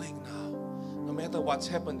healing now. No matter what's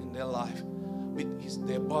happened in their life, with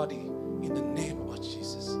their body, in the name of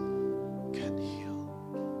Jesus, get healed.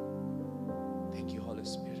 Thank you, Holy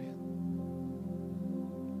Spirit.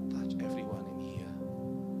 Touch everyone in here.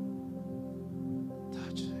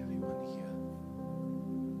 Touch everyone here.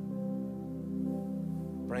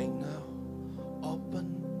 Praying now. Open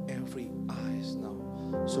every eyes now.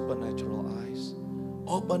 Supernatural eyes.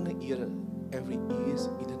 Open the ear, every ears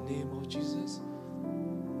in the name of Jesus.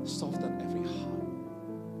 Soften every heart.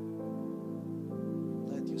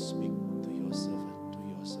 Let you speak to your servant,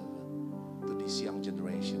 to this young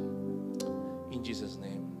generation. In Jesus'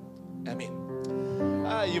 name, amen.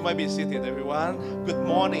 You might be seated, everyone. Good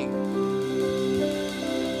morning.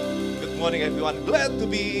 Good morning, everyone. Glad to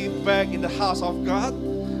be back in the house of God.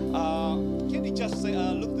 Can you just say,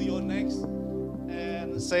 look to your next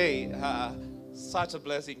and say, such a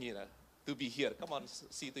blessing, to be here. Come on,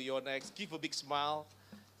 see to your next. Give a big smile.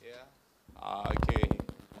 Yeah. Okay.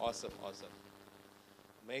 Awesome.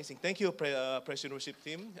 Amazing. Thank you, Praise and Worship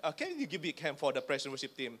team. Can you give a big hand for the Praise and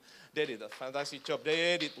Worship team? They did a fantastic job.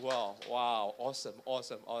 They did well. Wow. Awesome.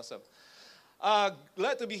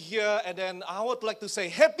 Glad to be here, and then I would like to say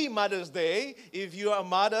Happy Mother's Day if you are a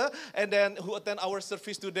mother, and then who attend our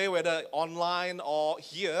service today, whether online or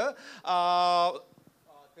here.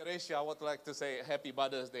 Teresia, I would like to say Happy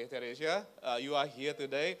Mother's Day, Teresia. You are here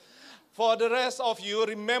today. For the rest of you,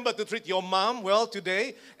 remember to treat your mom well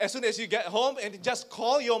today. As soon as you get home, and just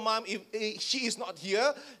call your mom if she is not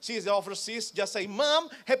here, she is overseas, just say, Mom,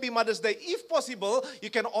 Happy Mother's Day. If possible, you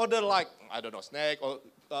can order like, I don't know, snack or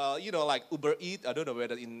like Uber Eat. I don't know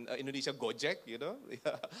whether in Indonesia, Gojek,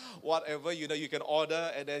 whatever, you can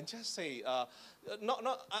order, and then just say, I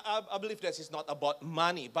believe that is not about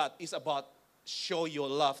money, but it's about show your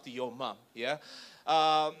love to your mom, yeah?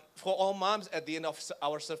 For all moms, at the end of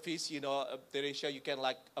our service, Teresia, you can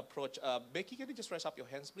like approach Becky. Can you just raise up your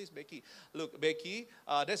hands, please, Becky? Look, Becky,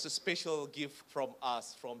 that's a special gift from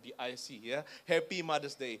us, from BIC. Yeah, Happy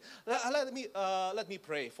Mother's Day. Let me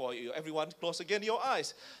pray for you. Everyone, close again your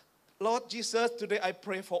eyes. Lord Jesus, today I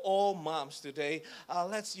pray for all moms today.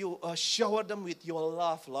 Let you shower them with your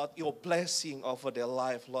love, Lord, your blessing over their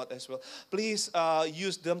life, Lord, as well. Please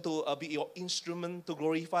use them to be your instrument to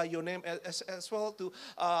glorify your name, as well to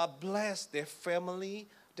bless their family,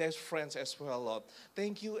 their friends as well, Lord.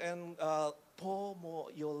 Thank you, and pour more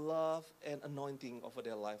your love and anointing over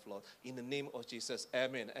their life, Lord. In the name of Jesus,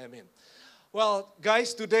 amen, amen. Well,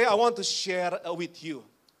 guys, today I want to share with you.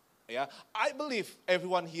 Yeah, I believe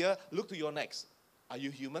everyone here, look to your next. Are you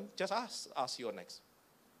human? Just ask your next.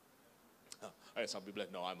 Some people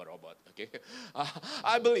like, no, I'm a robot. Okay,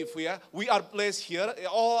 I believe we are placed here.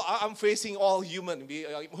 I'm facing all human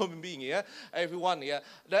being. Yeah, everyone. Yeah.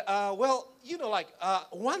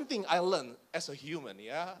 One thing I learned as a human.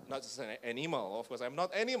 Yeah, not just an animal. Of course, I'm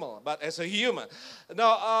not animal, but as a human.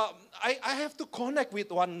 Now, I have to connect with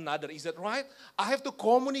one another. Is that right? I have to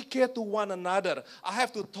communicate to one another. I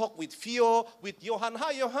have to talk with Fio, with Johan.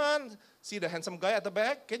 Hi, Johan. See the handsome guy at the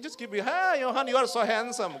back? Can you just give me, hi, Johan, you are so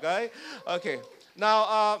handsome, guy. Okay.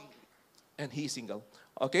 Now, and he's single.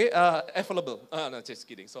 Okay, available. No, just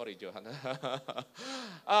kidding. Sorry, Johan.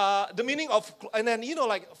 The meaning of, and then,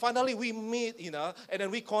 like, finally we meet, and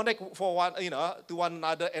then we connect for one, to one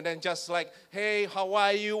another, and then just like, hey, how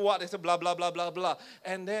are you? What is it? Blah, blah, blah, blah, blah.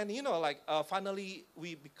 And then, like, finally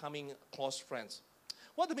we becoming close friends.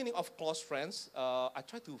 What the meaning of close friends? I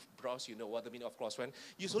try to browse, what the meaning of close friend.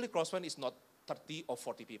 Usually close friend is not 30 or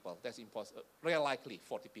 40 people. That's impossible. Very likely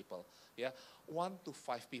 40 people. Yeah, 1 to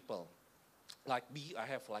 5 people. Like me, I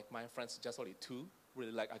have like my friends just only 2.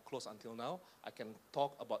 Really, like I close until now. I can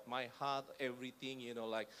talk about my heart, everything,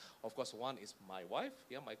 like, of course, one is my wife,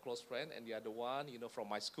 yeah, my close friend, and the other one, from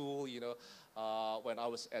my school, when I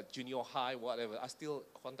was at junior high, whatever, I still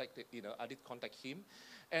contacted, I did contact him.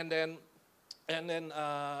 And then, the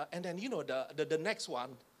next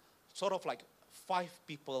one, sort of like 5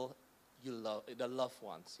 people you love, the loved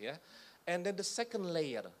ones, yeah. And then the second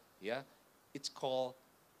layer, yeah, it's called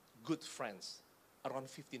good friends, around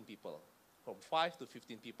 15 people, from 5 to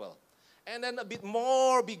 15 people. And then a bit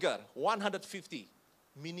more bigger, 150,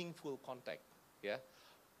 meaningful contact, yeah.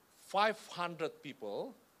 500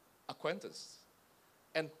 people, acquaintance.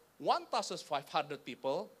 And 1,500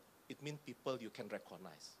 people, it means people you can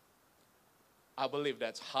recognize. I believe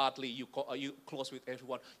that's hardly you close with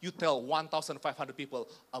everyone. You tell 1,500 people,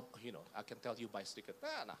 I can tell you by secret.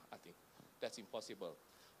 Nah, I think that's impossible.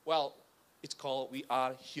 Well, it's called we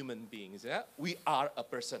are human beings. Yeah? We are a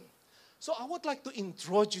person. So I would like to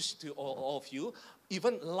introduce to all of you.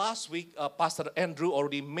 Even last week, Pastor Andrew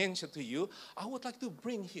already mentioned to you. I would like to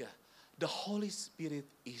bring here, the Holy Spirit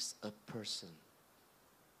is a person.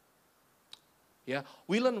 Yeah,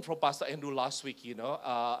 we learned from Pastor Andrew last week,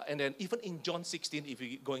 and then even in John 16, if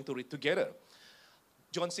we're going to read together.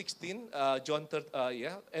 John 16, John 3,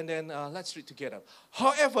 and then let's read together.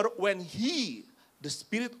 However, when the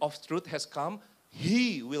Spirit of truth has come,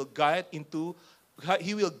 He will guide you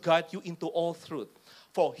into all truth.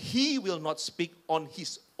 For He will not speak on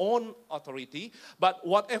His own authority, but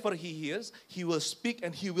whatever He hears, He will speak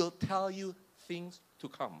and He will tell you things to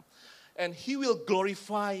come. And He will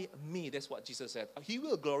glorify me. That's what Jesus said. He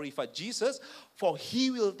will glorify Jesus, for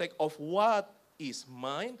He will take of what is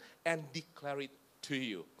mine and declare it to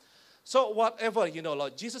you. So whatever,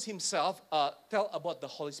 Lord Jesus Himself tell about the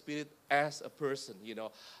Holy Spirit as a person,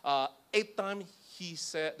 8 times He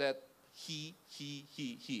said that He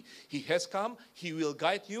has come, He will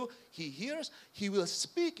guide you, He hears, He will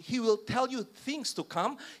speak, He will tell you things to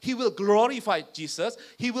come, He will glorify Jesus,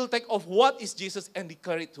 He will take of what is Jesus and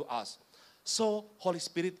declare it to us. So Holy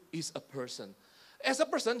Spirit is a person. As a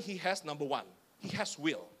person, He has, number 1, He has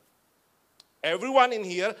will. Everyone in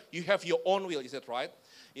here, you have your own will, is that right?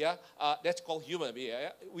 Yeah, that's called human. Yeah?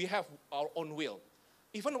 We have our own will.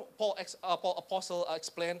 Even Paul Apostle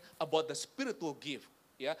explained about the spiritual gift.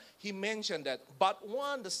 Yeah, he mentioned that, but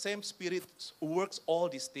one, the same Spirit works all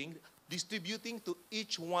these things, distributing to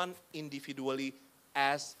each one individually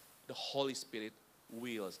as the Holy Spirit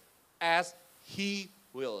wills, as He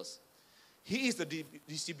wills. He is the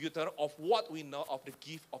distributor of what we know of the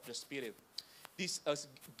gift of the Spirit. These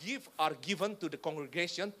gifts are given to the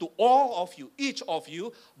congregation, to all of you, each of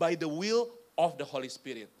you, by the will of the Holy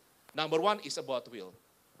Spirit. Number 1 is about will.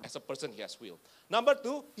 As a person, he has will. Number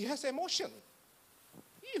 2, he has emotion.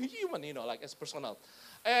 Human, like as personal.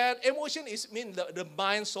 And emotion mean the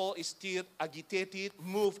mind, soul is stirred, agitated,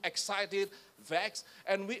 moved, excited, vexed,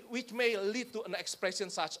 and which may lead to an expression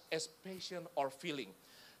such as passion or feeling.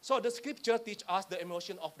 So the scripture teaches us the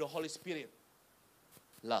emotion of the Holy Spirit.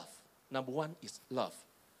 Love. Number 1 is love.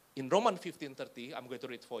 In Romans 15:30, I'm going to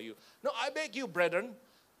read for you. Now I beg you, brethren,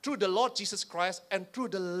 through the Lord Jesus Christ and through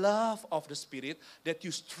the love of the Spirit, that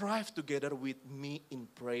you strive together with me in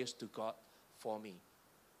praise to God for me.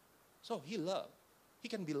 So He love. He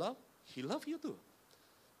can be loved. He love you too.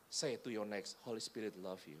 Say it to your next, Holy Spirit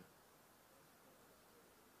love you.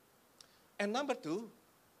 And number 2,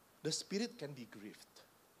 the Spirit can be grieved.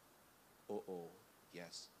 Oh,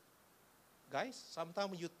 yes. Guys,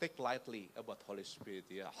 sometimes you take lightly about Holy Spirit.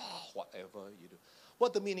 Yeah, whatever you do.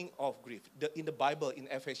 What the meaning of grief? In the Bible, in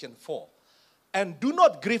Ephesians 4. And do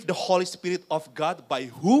not grieve the Holy Spirit of God, by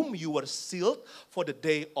whom you were sealed for the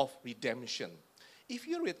day of redemption. If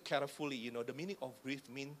you read carefully, the meaning of grief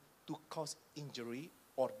means to cause injury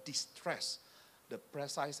or distress. The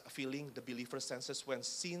precise feeling the believer senses when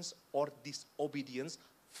sins or disobedience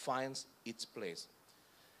finds its place.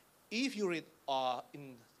 If you read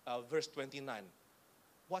in verse 29,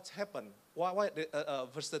 what's happened? Why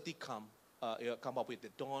verse 30 come up with the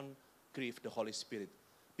don't grieve the Holy Spirit?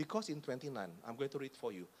 Because in 29, I'm going to read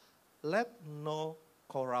for you. Let no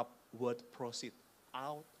corrupt word proceed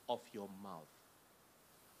out of your mouth.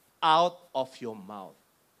 Out of your mouth.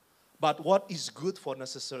 But what is good for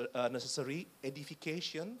necessary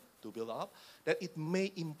edification to build up, that it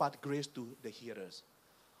may impart grace to the hearers.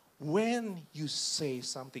 When you say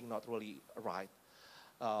something not really right,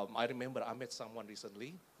 I remember I met someone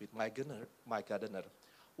recently with my gardener.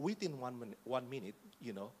 Within 1 minute,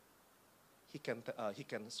 you know, he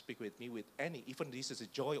can speak with me with any, even this is a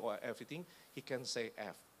joy or everything, he can say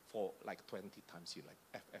F for like 20 times. You like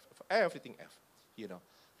F, for everything F, you know.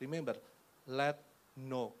 Remember, let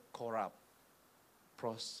no corrupt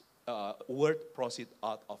word proceed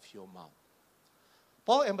out of your mouth.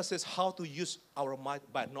 Paul emphasizes how to use our mind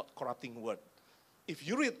by not corrupting word. If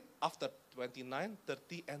you read after 29,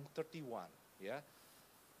 30, and 31, yeah,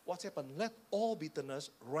 what's happened? Let all bitterness,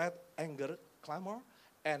 wrath, anger, clamor,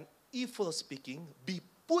 and evil speaking be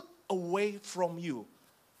put away from you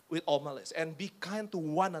with all malice, and be kind to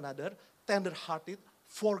one another, tender-hearted,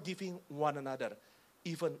 forgiving one another,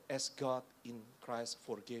 even as God in Christ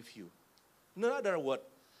forgave you. In other words,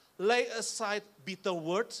 lay aside bitter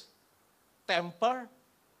words, temper,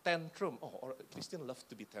 tantrum. Oh, or Christian love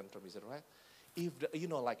to be tantrum, is it right? If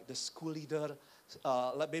like the school leader,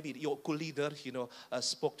 like maybe your school leader,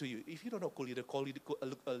 spoke to you. If you don't know school leader,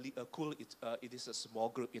 it is a small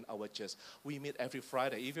group in our church. We meet every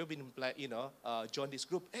Friday. If you've been, join this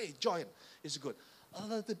group, hey, join. It's good. A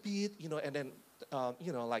little bit, and then,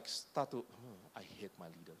 like start to, I hate my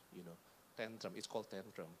leader, tantrum. It's called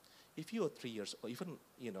tantrum. If you are 3 years old, even,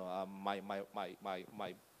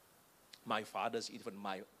 my father's, even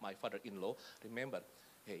my father-in-law, remember,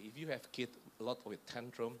 hey, if you have kid a lot with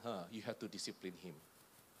tantrum, you have to discipline him.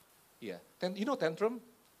 Yeah, tantrum,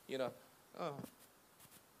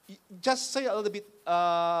 just say a little bit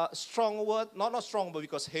strong word, not strong, but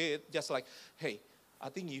because hey, just like, hey, I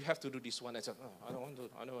think you have to do this one. I said, oh, I don't want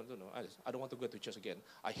to know. I don't want to go to church again.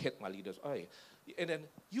 I hate my leaders. And then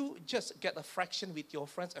you just get a fraction with your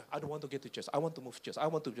friends. I don't want to get to church. I want to move church. I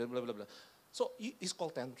want to blah, blah, blah, blah. So it's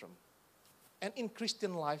called tantrum. And in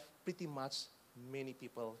Christian life, pretty much many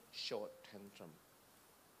people show tantrum.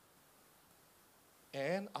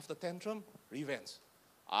 And after tantrum, revenge.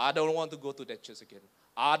 I don't want to go to that church again.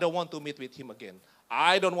 I don't want to meet with him again.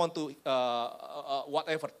 I don't want to,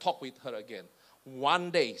 talk with her again. One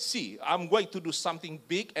day, see, I'm going to do something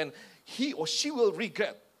big and he or she will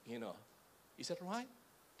regret, Is that right?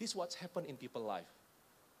 This is what's happened in people's life.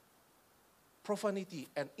 Profanity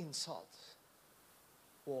and insult.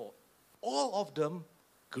 Oh, all of them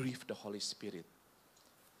grieve the Holy Spirit.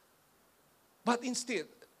 But instead,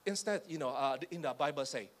 in the Bible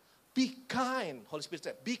say, be kind. Holy Spirit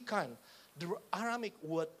said, be kind. The Aramaic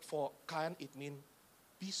word for kind, it means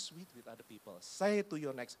be sweet with other people. Say to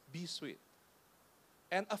your next, be sweet.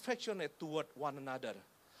 And affectionate toward one another.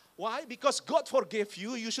 Why? Because God forgave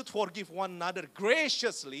you. You should forgive one another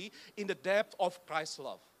graciously in the depth of Christ's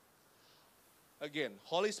love. Again,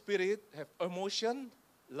 Holy Spirit have emotion,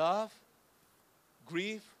 love,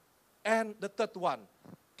 grief, and the third one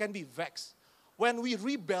can be vexed. When we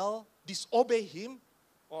rebel, disobey Him,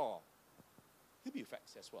 He'll be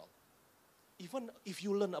vexed as well. Even if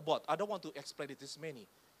you learn about, I don't want to explain it this many,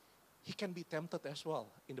 He can be tempted as well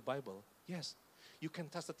in the Bible. Yes. You can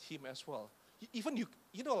test him as well. Even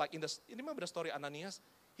like remember the story Ananias?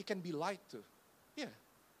 He can be lied to. Yeah.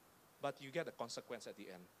 But you get a consequence at the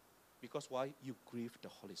end. Because why? You grieve the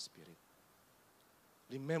Holy Spirit.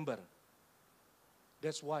 Remember,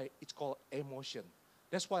 that's why it's called emotion.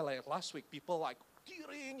 That's why like last week, people like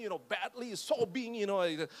tearing, badly, sobbing,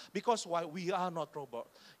 because why? We are not robot.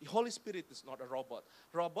 The Holy Spirit is not a robot.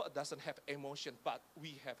 Robot doesn't have emotion, but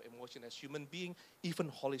we have emotion as human being. Even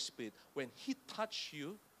Holy Spirit, when He touched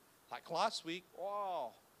you, like last week,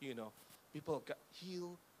 people got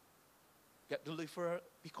healed, get delivered,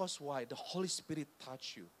 because why? The Holy Spirit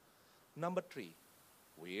touched you. Number 3,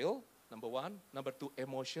 will, number 1. Number 2,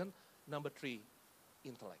 emotion. Number 3,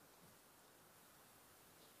 intellect.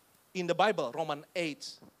 In the Bible, Romans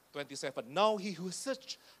 8:27, now He who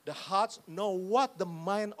searches the hearts know what the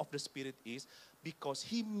mind of the Spirit is, because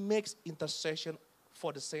He makes intercession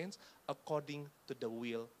for the saints according to the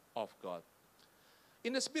will of God.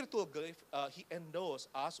 In the spiritual gift, He endows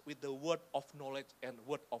us with the word of knowledge and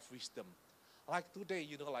word of wisdom. Like today,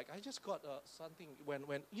 like I just got something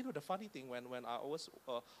when the funny thing, when I was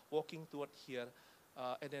walking toward here,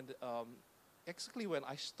 and then exactly when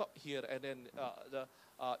I stopped here, and then the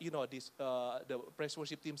praise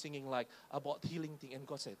worship team singing like about healing thing, and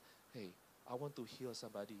God said, hey, I want to heal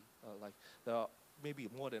somebody, maybe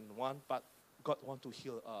more than one, but God want to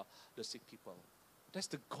heal the sick people. That's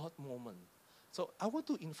the God moment. So I want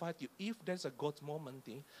to invite you, if there's a God moment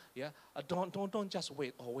thing, yeah, don't just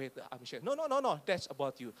wait, I'm sure. No, that's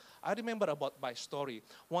about you. I remember about my story.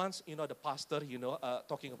 Once, the pastor,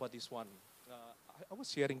 talking about this one. I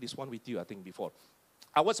was sharing this one with you, I think, before.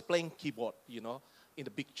 I was playing keyboard, in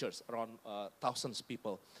the big church, around thousands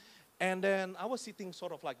people. And then I was sitting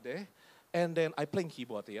sort of like there, and then I playing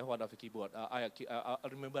keyboard, one of the keyboard. I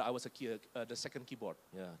remember I was the second keyboard,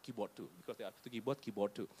 keyboard too, because they are the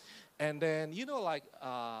keyboard too. And then,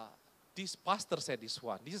 this pastor said this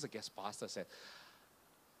one, this is a guest pastor said,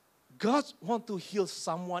 God want to heal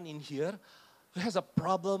someone in here who has a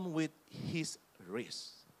problem with his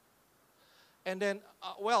wrist. And then,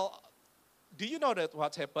 do you know that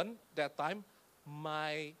what happened that time?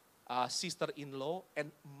 My sister-in-law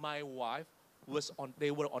and my wife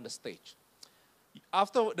they were on the stage.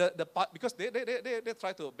 After the part, because they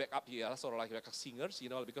try to back up here, sort of like singers,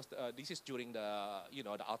 because this is during the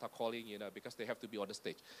altar calling, because they have to be on the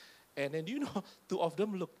stage. And then, two of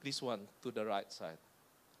them look this one to the right side.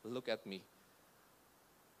 Look at me.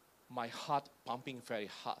 My heart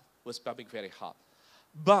was pumping very hard.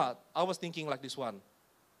 But I was thinking like this one,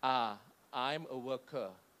 I'm a worker.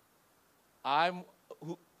 I'm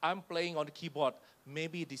playing on the keyboard.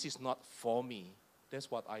 Maybe this is not for me.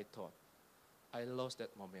 That's what I thought. I lost that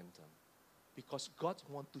momentum. Because God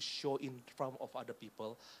wants to show in front of other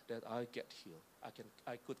people that I get healed.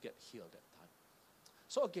 I could get healed that time.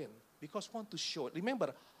 So again, because I want to show,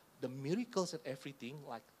 remember, the miracles and everything,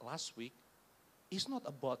 like last week, is not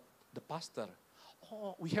about the pastor.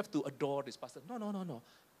 Oh, we have to adore this pastor. No.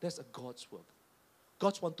 That's a God's work.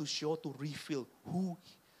 God wants to show, to reveal who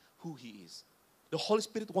he is. The Holy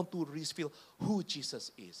Spirit wants to reveal who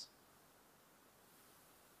Jesus is.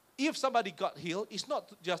 If somebody got healed, it's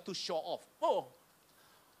not just to show off. Oh,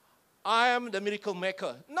 I am the miracle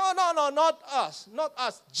maker. No, not us. Not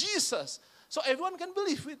us. Jesus. So everyone can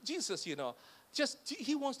believe with Jesus, Just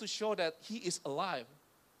he wants to show that he is alive.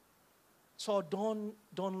 So don't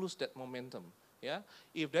lose that momentum. Yeah.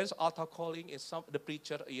 If there's altar calling, the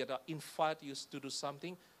preacher invite you to do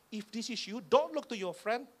something. If this is you, don't look to your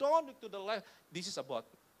friend. Don't look to the left. This is about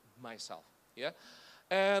myself. Yeah.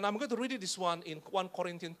 And I'm going to read this one in 1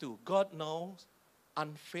 Corinthians 2. God knows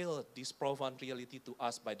unveiled this profound reality to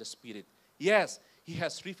us by the Spirit. Yes, he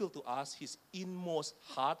has revealed to us his inmost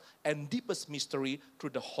heart and deepest mystery through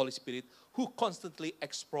the Holy Spirit, who constantly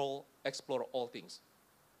explore all things.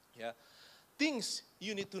 Yeah. Things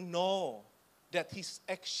you need to know that his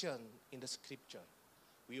action in the scripture.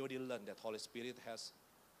 We already learned that Holy Spirit has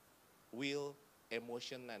will,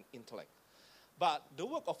 emotion, and intellect. But the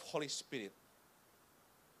work of Holy Spirit,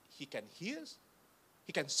 he can hear,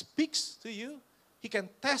 he can speak to you, he can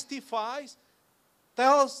testify,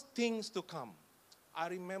 tells things to come. I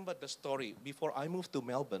remember the story. Before I moved to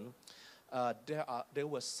Melbourne, there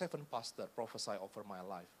were 7 pastors prophesy over my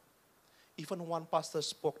life. Even one pastor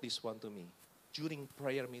spoke this one to me during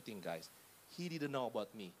prayer meeting, guys. He didn't know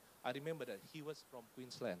about me. I remember that he was from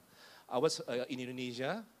Queensland. I was in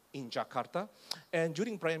Indonesia, in Jakarta, and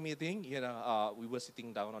during prayer meeting, we were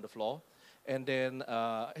sitting down on the floor, and then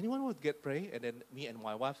anyone would get pray, and then me and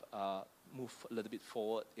my wife move a little bit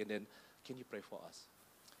forward, and then, can you pray for us?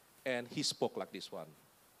 And he spoke like this one.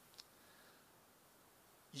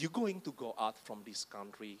 You're going to go out from this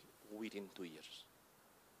country within 2 years.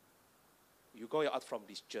 You go out from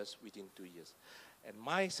this church within 2 years. And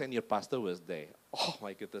my senior pastor was there. Oh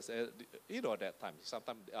my goodness. That time,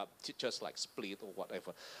 sometimes church like split or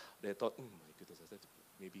whatever. They thought, my goodness, that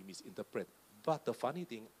maybe misinterpret. But the funny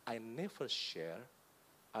thing, I never share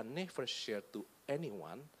to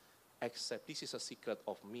anyone, except this is a secret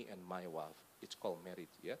of me and my wife. It's called marriage,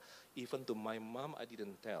 yeah. Even to my mom, I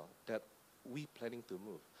didn't tell that we planning to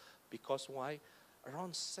move. Because why?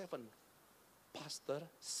 Around 7 pastor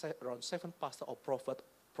or prophet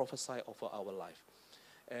prophesy over our life.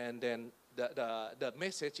 And then the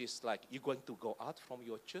message is like, you're going to go out from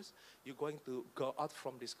your church, you're going to go out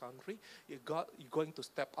from this country, you're going to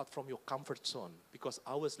step out from your comfort zone. Because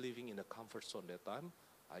I was living in a comfort zone that time.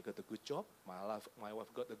 I got a good job, my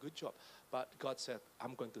wife got a good job. But God said,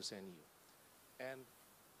 I'm going to send you. And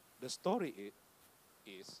the story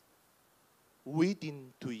is,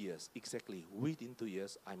 within 2 years, exactly within 2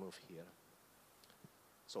 years, I moved here.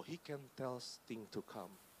 So he can tell things to come.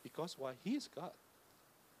 Because why? He is God.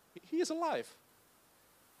 He is alive.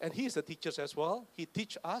 And he is a teacher as well. He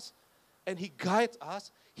teaches us and he guides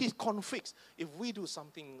us. He convicts. If we do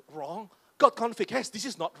something wrong, God convicts. Yes, this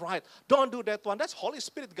is not right. Don't do that one. That's Holy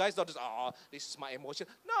Spirit, guys. Not just, this is my emotion.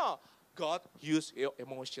 No, God uses your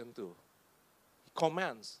emotion too. He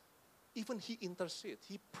commands. Even he intercedes.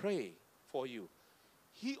 He prays for you.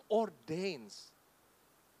 He ordains.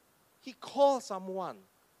 He calls someone.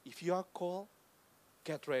 If you are called,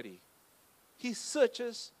 get ready. He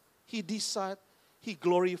searches, he decides, he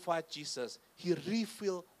glorified Jesus. He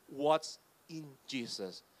revealed what's in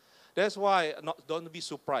Jesus. That's why don't be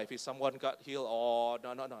surprised if someone got healed or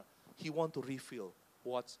no. He wants to reveal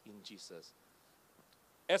what's in Jesus.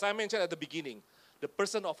 As I mentioned at the beginning, the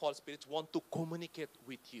person of Holy Spirit wants to communicate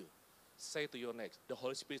with you. Say to your next, the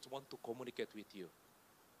Holy Spirit wants to communicate with you.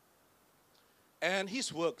 And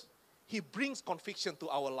his works, he brings conviction to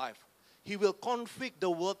our life. He will convict the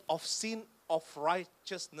world of sin, of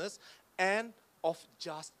righteousness, and of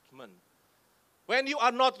judgment. When you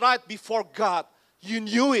are not right before God, you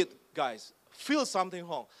knew it, guys. Feel something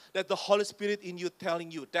wrong. That the Holy Spirit in you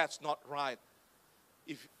telling you that's not right.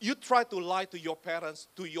 If you try to lie to your parents,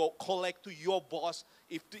 to your colleague, to your boss,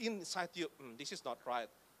 if inside you, this is not right,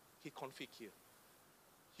 he convict you.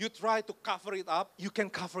 You try to cover it up, you can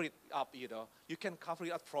cover it up, You can cover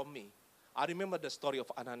it up from me. I remember the story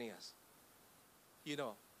of Ananias.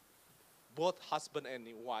 Both husband and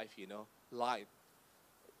wife, lied.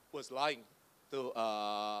 Was lying to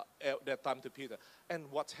at that time to Peter. And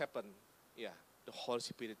what happened? Yeah, the Holy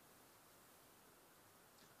Spirit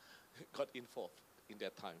got involved in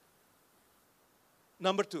that time.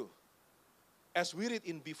 Number 2, as we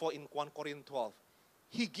read before in 1 Corinthians 12,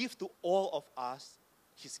 he gives to all of us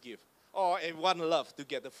his gift. Oh, everyone loves to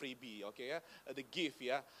get the freebie, okay? Yeah? The gift,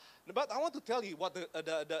 yeah. But I want to tell you what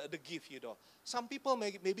the gift, Some people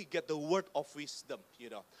maybe get the word of wisdom,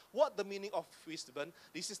 What the meaning of wisdom?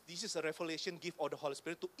 This is a revelation gift of the Holy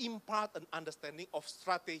Spirit to impart an understanding of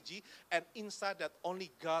strategy and insight that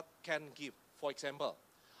only God can give. For example,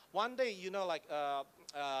 one day,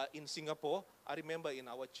 in Singapore, I remember in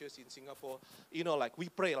our church in Singapore, we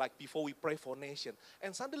pray, before we pray for nation.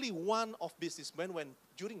 And suddenly one of businessmen, when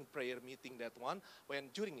during prayer meeting when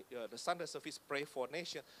during the Sunday service pray for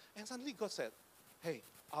nation, and suddenly God said, hey,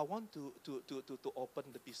 I want to open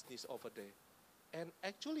the business over there. And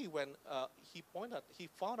actually when he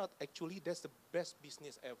found out actually that's the best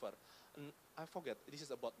business ever. And I forget, this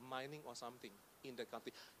is about mining or something in the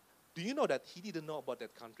country. Do you know that he didn't know about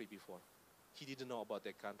that country before? He didn't know about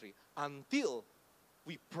that country until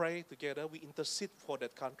we pray together, we intercede for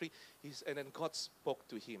that country, and then God spoke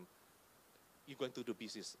to him. You're going to do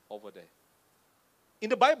business over there. In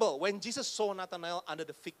the Bible, when Jesus saw Nurtanaya under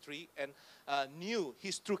the fig tree and knew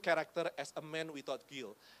his true character as a man without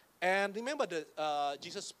guilt, and remember that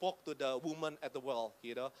Jesus spoke to the woman at the well,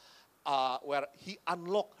 where he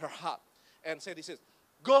unlocked her heart and said, he says,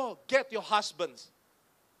 go get your husbands.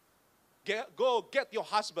 Go get your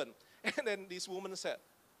husband. And then this woman said,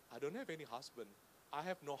 I don't have any husband. I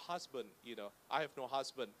have no husband, I have no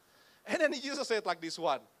husband. And then Jesus said like this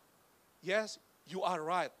one, yes, you are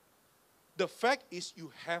right. The fact is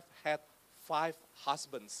you have had 5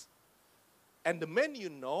 husbands. And the man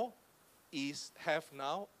have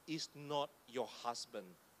now is not your husband.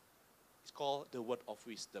 It's called the word of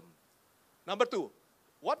wisdom. Number 2,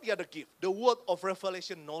 what the other gift? The word of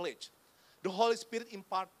revelation knowledge. The Holy Spirit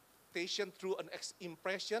impartation through an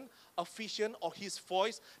impression, a vision, or his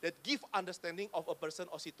voice that give understanding of a person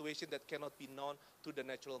or situation that cannot be known to the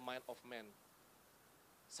natural mind of man.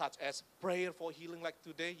 Such as prayer for healing like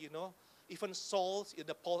today, Even Saul's in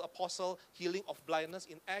the apostle healing of blindness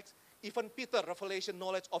in Acts. Even Peter, revelation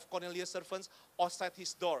knowledge of Cornelius' servants outside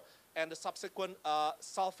his door. And the subsequent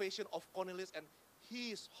salvation of Cornelius and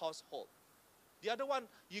his household. The other one,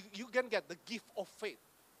 you can get the gift of faith.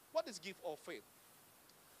 What is gift of faith?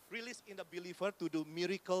 Release in the believer to do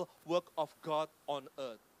miracle work of God on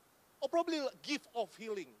earth. Or probably gift of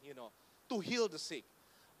healing, to heal the sick.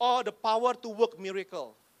 Or the power to work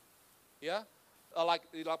miracle. Yeah?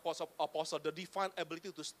 Like the apostle, the divine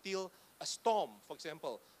ability to still a storm, for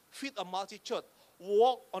example. Feed a multitude,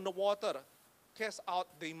 walk on the water, cast out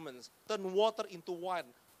demons, turn water into wine,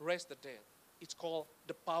 raise the dead. It's called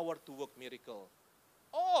the power to work miracle.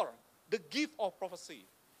 Or the gift of prophecy.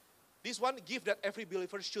 This one gift that every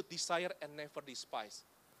believer should desire and never despise.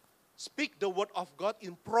 Speak the word of God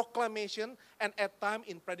in proclamation and at time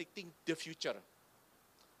in predicting the future.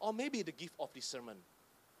 Or maybe the gift of discernment.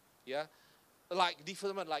 Yeah, like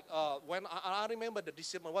discernment, when I remember the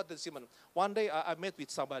discernment, what the discernment? One day I met with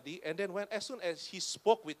somebody, and then as soon as he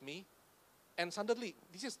spoke with me, and suddenly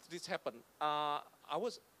this happened.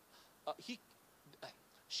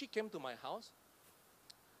 She came to my house.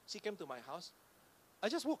 I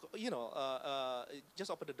just woke, just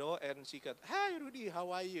opened the door and she said, "Hi Rudy, how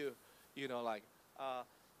are you?"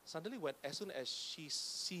 Suddenly as soon as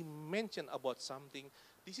she mentioned about something,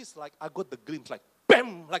 this is like I got the glimpse, like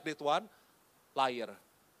bam, like that one, liar.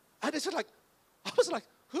 And it's just like, I was like,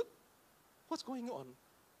 huh? What's going on?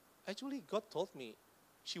 Actually, God told me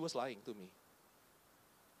she was lying to me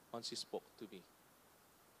when she spoke to me.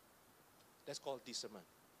 That's called discernment.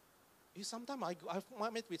 Sometimes I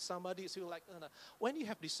met with somebody, so like, when you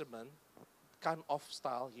have discernment, kind of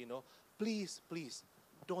style, please,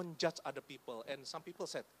 don't judge other people. And some people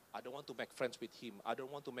said, I don't want to make friends with him. I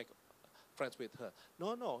don't want to make friends with her.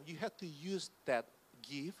 No, you have to use that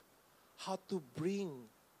gift, how to bring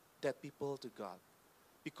that people to God.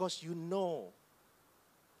 Because you know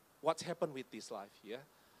what's happened with this life, yeah?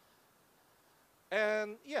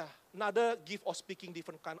 And yeah, another gift of speaking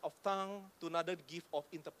different kind of tongue, to another gift of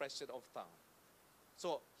interpretation of tongue.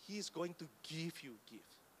 So he's going to give you gift.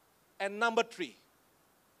 And number 3,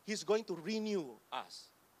 he's going to renew us.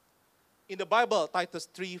 In the Bible, Titus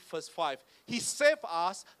 3 verse 5, he saved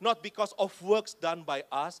us not because of works done by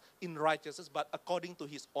us in righteousness, but according to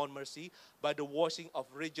his own mercy, by the washing of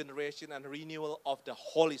regeneration and renewal of the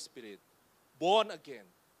Holy Spirit. Born again.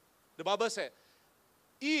 The Bible said,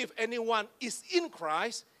 if anyone is in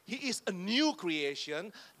Christ, he is a new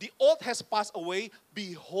creation. The old has passed away.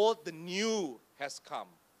 Behold, the new has come.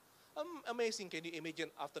 Amazing. Can you imagine?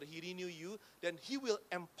 After he renew you, then he will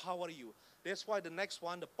empower you. That's why the next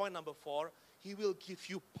one, the point number 4, he will give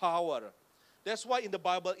you power. That's why in the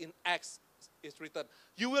Bible, in Acts, it's written,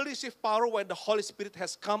 you will receive power when the Holy Spirit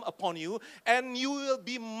has come upon you, and you will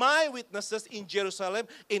be my witnesses in Jerusalem,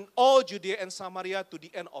 in all Judea and Samaria, to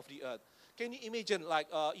the end of the earth. Can you imagine,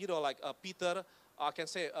 Peter, I can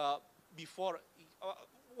say, before,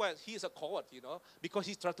 he is a coward, because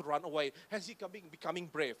he tried to run away. Has he becoming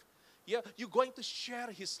brave? Yeah, you're going to share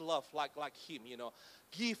his love like him,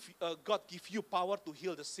 God give you power to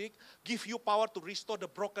heal the sick, give you power to restore the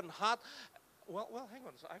broken heart. Well, hang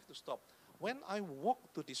on, so I have to stop. When I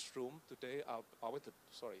walked to this room today, I went,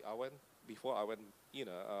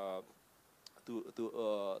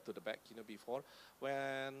 to the back, before,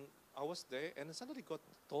 when I was there, and suddenly God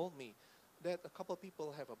told me that a couple of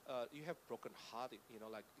people you have broken hearted,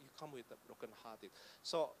 like you come with a broken hearted.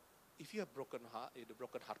 So if you have broken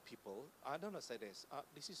heart people, I don't know say this.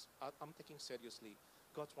 I'm taking seriously.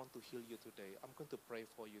 God wants to heal you today. I'm going to pray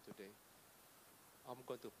for you today.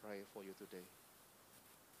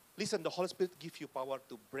 Listen, the Holy Spirit gives you power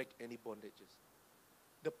to break any bondages.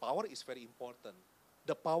 The power is very important.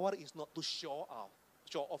 The power is not to show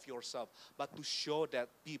off yourself, but to show that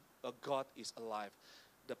God is alive.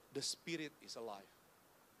 The Spirit is alive.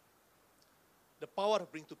 The power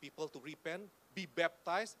brings to people to repent, be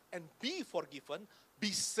baptized, and be forgiven,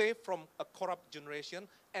 be saved from a corrupt generation,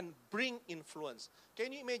 and bring influence.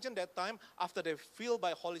 Can you imagine that time after they filled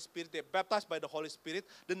by Holy Spirit, they're baptized by the Holy Spirit,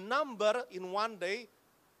 the number in one day,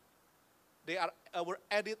 were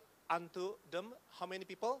added unto them, how many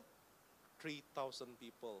people? 3,000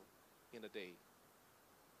 people in a day.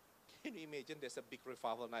 Can you imagine? There's a big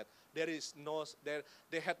revival night.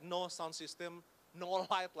 They had no sound system, no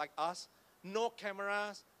light like us, no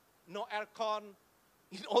cameras, no aircon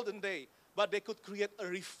in olden day. But they could create a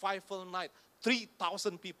revival night.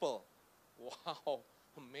 3,000 people. Wow,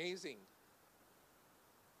 amazing.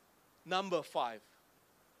 Number 5,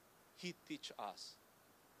 he teach us.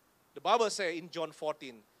 The Bible says in John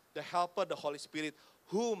 14, the Helper, the Holy Spirit,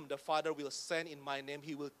 whom the Father will send in my name,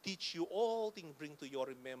 he will teach you all things, bring to your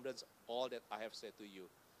remembrance all that I have said to you.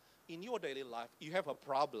 In your daily life, you have a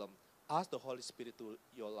problem, ask the Holy Spirit to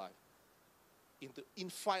your life.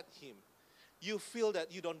 Invite him. You feel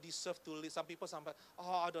that you don't deserve to live. Some people say,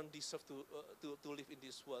 I don't deserve to live in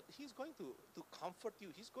this world. He's going to comfort you.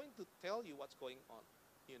 He's going to tell you what's going on,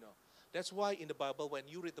 That's why in the Bible, when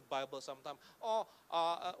you read the Bible sometimes,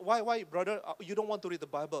 why, brother, you don't want to read the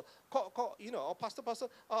Bible? Pastor,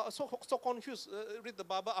 so confused. Read the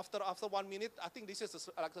Bible after 1 minute. I think this is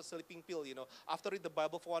like a sleeping pill, After read the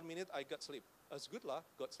Bible for 1 minute, I got sleep. That's good lah,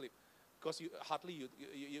 got sleep. Because you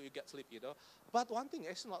get sleep, But one thing,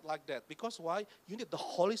 it's not like that. Because why? You need the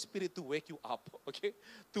Holy Spirit to wake you up, okay?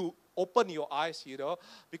 To open your eyes,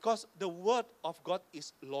 Because the word of God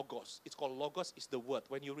is Logos. It's called Logos, is the word.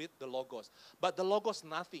 When you read the Logos. But the Logos,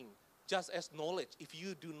 nothing. Just as knowledge. If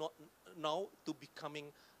you do not know, to becoming,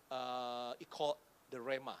 it called the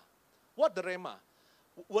Rhema. What the Rhema?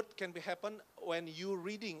 What can happen when you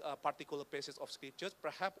reading a particular passage of scriptures?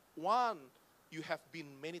 Perhaps one you have been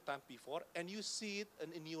many times before, and you see it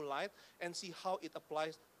in a new light and see how it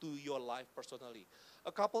applies to your life personally.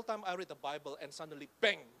 A couple times I read the Bible and suddenly,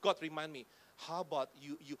 bang, God remind me, how about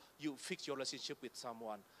you fix your relationship with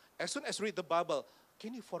someone? As soon as I read the Bible,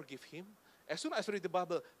 can you forgive him? As soon as I read the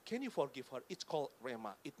Bible, can you forgive her? It's called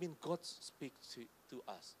Rhema. It means God speaks to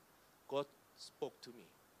us. God spoke to me.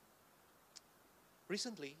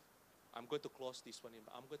 Recently, I'm going to close this one.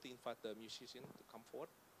 I'm going to invite the musician to come forward.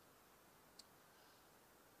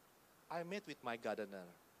 I met with my gardener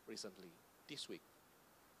recently, this week.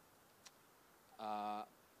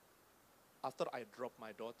 After I dropped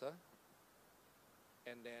my daughter,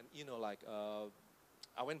 and then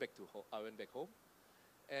I went back home,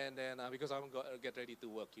 and then because I'm going to get ready to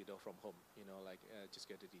work, from home, just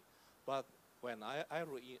get ready. But when I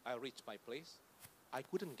reached my place, I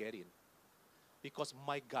couldn't get in because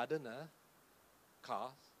my gardener car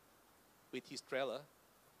with his trailer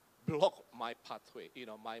blocked my pathway,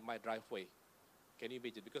 my driveway. Can you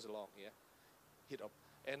imagine? Because long, hit up.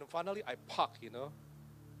 And finally I parked,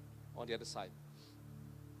 on the other side.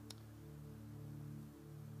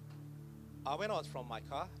 I went out from my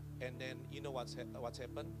car, and then what's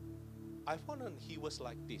happened? I found out he was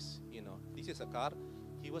like this, This is a car.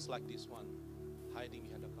 He was like this one, hiding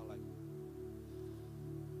behind the car like.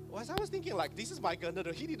 I was thinking like, this is my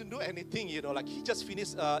gardener. He didn't do anything, he just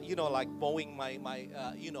finished, mowing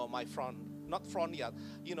my front, not front yet,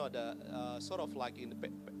 the sort of like in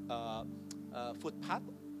the footpath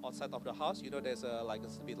outside of the house. There's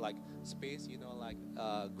a bit like space,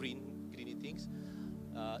 greeny things.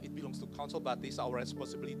 It belongs to council, but it's our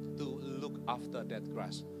responsibility to look after that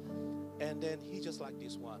grass. And then he just like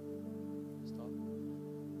this one, stop,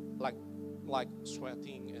 like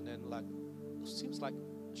sweating, and then seems like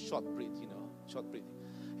short breath, short breathing.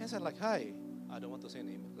 And I said like, hi, I don't want to say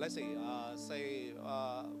name. Let's say,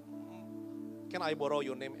 can I borrow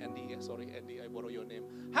your name, Andy? Sorry, Andy, I borrow your name.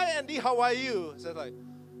 Hi, Andy, how are you? I said like,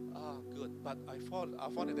 good. But I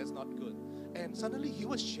found it that's not good. And suddenly he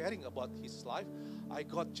was sharing about his life. I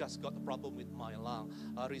just got a problem with my lung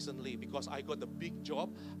recently because I got a big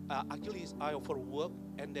job. Actually, I overworked,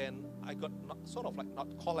 and then I got not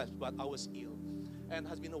collapsed, but I was ill. And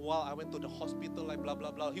has been a while. I went to the hospital, like blah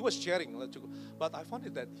blah blah. He was sharing, but I found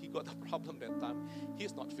it that he got a problem that time.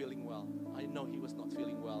 He's not feeling well. I know he was not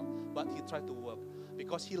feeling well, but he tried to work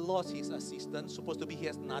because he lost his assistant. Supposed to be he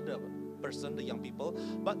has another person, the young people,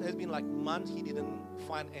 but it has been like months he didn't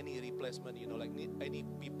find any replacement. Any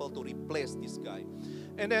people to replace this guy.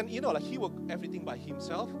 And then he worked everything by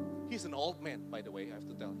himself. He's an old man, by the way. I have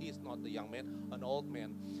to tell. He is not the young man, an old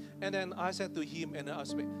man. And then I said to him, and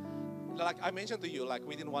like I mentioned to you, like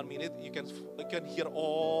within 1 minute, you can hear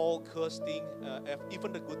all cursing,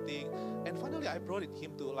 even the good thing. And finally, I brought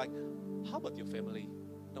him to like, how about your family?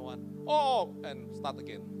 No one. Oh, and start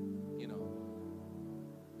again,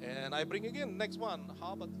 And I bring again next one.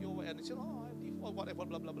 How about you? And he said, whatever,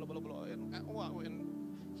 blah blah blah blah blah. And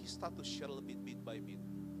he started to share a little bit by bit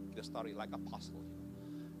the story like a puzzle,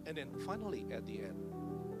 And then finally, at the end,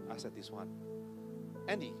 I said this one,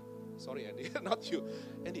 Andy. Sorry, Andy, not you.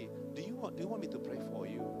 Andy, do you want me to pray for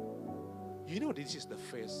you? This is the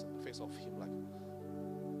face of him, like,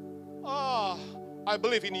 I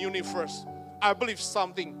believe in the universe. I believe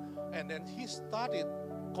something. And then he started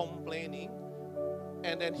complaining,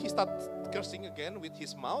 and then he started cursing again with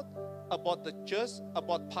his mouth about the church,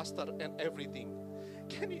 about pastor and everything.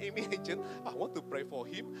 Can you imagine? I want to pray for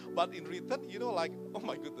him, but in return, like, oh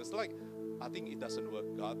my goodness, like, I think it doesn't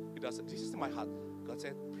work, God. It doesn't. This is my heart. God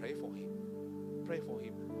said, pray for him. Pray for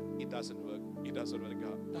him. It doesn't work. It doesn't work,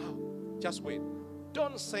 God. Now, just wait.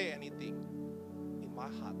 Don't say anything. In my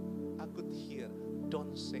heart, I could hear,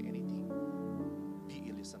 don't say anything. Be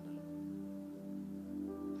a listener.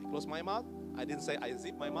 I closed my mouth. I didn't say I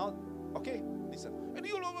zip my mouth. Okay, listen. And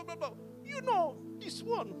this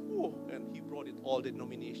one. Oh, and he brought it all the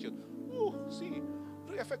denomination. Oh, see,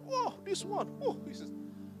 the effect. Oh, this one. Oh, he says,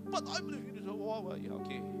 but I believe it is a war. Yeah,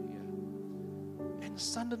 okay, yeah. And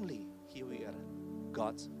suddenly, here we are,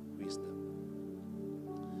 God's wisdom.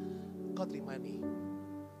 God remind me,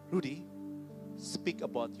 Rudy, speak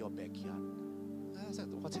about your backyard. I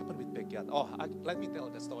said, what's happened with backyard? Let me tell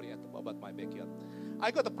the story about my backyard.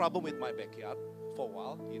 I got a problem with my backyard for a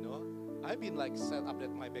while, I've been like set up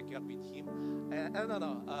at my backyard with him.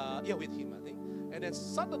 With him, I think. And then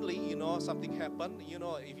suddenly, something happened.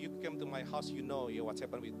 If you came to my house, what's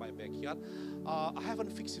happened with my backyard. I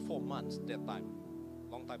haven't fixed it for months that time,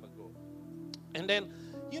 long time ago. And then,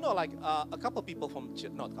 a couple people from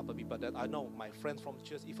church, not a couple people that I know, my friends from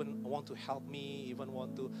church even want to help me, even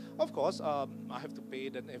want to, of course, I have to pay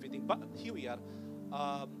it and everything. But here we are.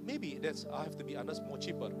 Maybe I have to be honest, more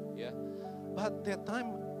cheaper, yeah. But that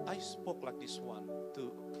time, I spoke like this one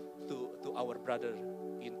to our brother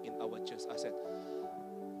in our church. I said,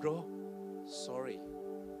 bro, sorry.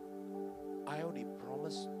 I already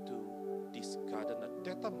promised to this gardener,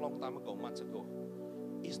 that time, long time ago, months ago.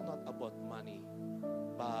 It's not about money,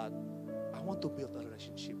 but I want to build a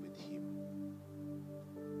relationship with him.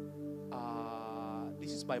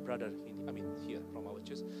 This is my brother, here from our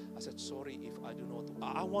church. I said, sorry if I do not,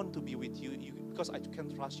 I want to be with you, because I can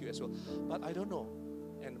trust you as well. But I don't know.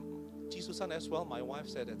 And Jesus as well, my wife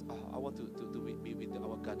said that I want to be with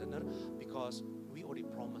our gardener because we already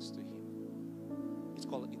promised to him. It's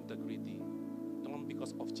called integrity. Not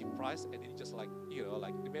because of cheap price, and it's just like,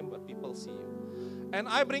 remember, people see you. And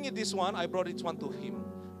I bring it this one, I brought this one to him.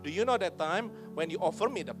 Do you know that time when you offer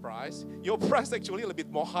me the price, your price actually a little bit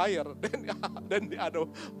more higher than the other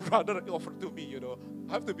brother offered to me,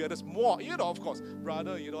 I have to be honest, more, of course,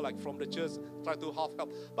 brother, like from the church, try to half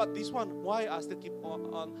help. But this one, why I still keep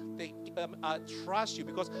on I trust you,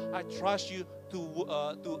 because I trust you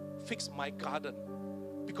to fix my garden.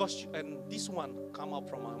 Because and this one come out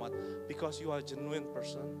from my mouth, because you are a genuine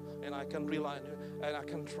person, and I can rely on you, and I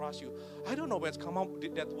can trust you. I don't know where it's come out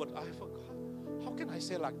that word. I forgot. How can I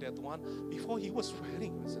say like that one? Before he was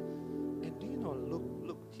swearing. And do you know,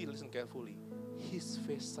 look, he listened carefully. His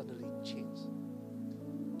face suddenly changed.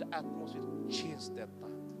 The atmosphere changed that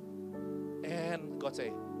time. And God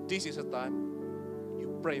said, this is the time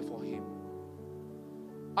you pray for him.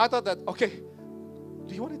 I thought that, okay,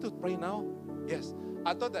 do you want me to pray now? Yes.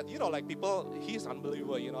 I thought that, like people, he's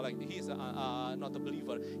unbeliever, he's not a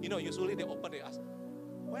believer. Usually they open their eyes.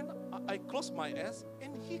 When I closed my eyes,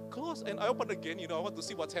 and he closed, and I opened again, I want to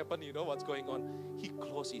see what's happened, what's going on. He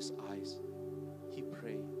closed his eyes. He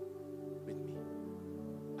prayed with me.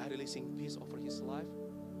 I releasing peace over his life,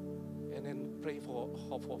 and then pray for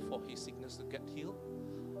his sickness to get healed.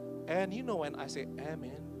 And when I say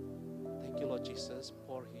amen, thank you, Lord Jesus,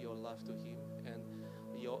 pour your love to him and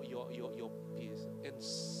your peace. And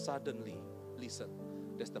suddenly, listen,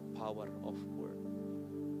 that's the power of word.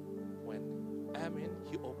 When amen,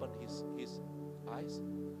 he opened his eyes.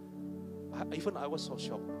 I was so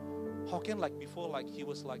shocked. How can before he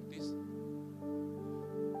was like this,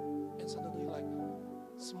 and suddenly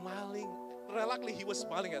smiling. Reluctantly he was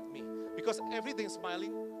smiling at me, because everything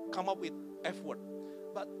smiling come up with F word.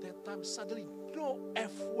 But that time suddenly no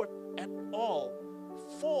F word at all.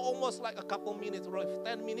 For almost a couple minutes or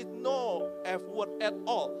 10 minutes, no F word at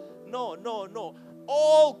all. No.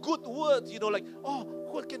 All good words, oh,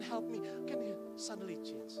 who can help me? Can you suddenly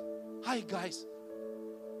change? Hi guys.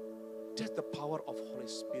 That's the power of Holy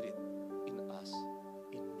Spirit in us,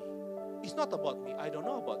 in me. It's not about me. I don't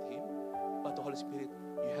know about him. But the Holy Spirit,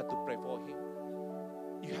 you have to pray for him.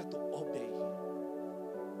 You have to obey him.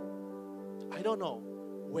 I don't know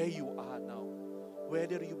where you are now.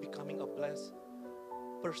 Whether you're becoming a blessed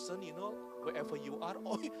person, wherever you are.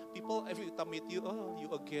 Oh, people every time meet you, oh,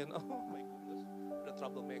 you again. Oh my goodness. The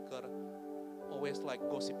troublemaker. Always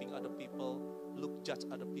gossiping other people, judge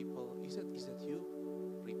other people. Is that you?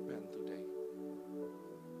 Repent today.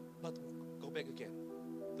 But go back again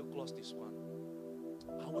to close this one.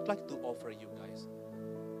 I would like to offer you guys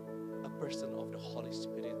a person of the Holy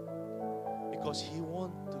Spirit, because he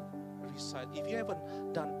wants to reside. If you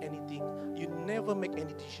haven't done anything, you never make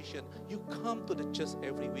any decision. You come to the church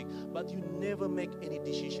every week, but you never make any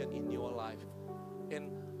decision in your life.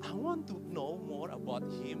 And I want to know more about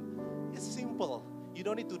him. It's simple. You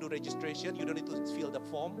don't need to do registration. You don't need to fill the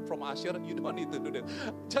form from Usher. You don't need to do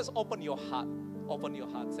that. Just open your heart. Open your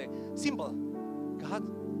heart. Say, simple. God,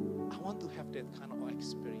 I want to have that kind of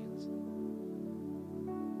experience.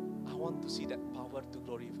 I want to see that power to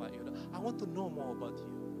glorify you. I want to know more about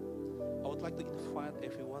you. I would like to invite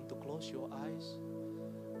everyone to close your eyes.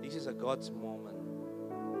 This is a God's moment.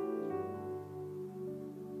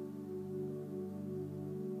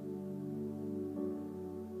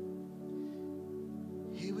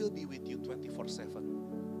 He will be with you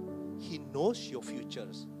 24/7. He knows your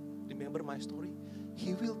futures. Remember my story?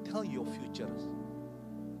 He will tell your futures.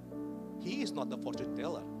 He is not the fortune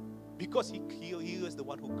teller, because he is the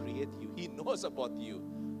one who created you. He knows about you,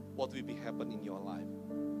 what will be happen in your life.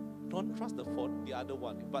 Don't trust the other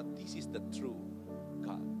one, but this is the true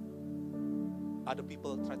God. Other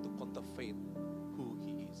people try to counterfeit who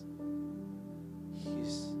he is.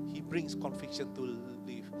 He brings conviction to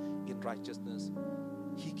live in righteousness.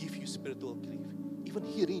 He gives you spiritual grief. Even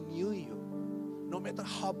he renew you. No matter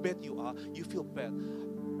how bad you are, you feel bad.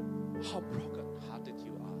 How broken-hearted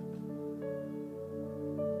you are.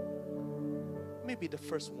 Maybe the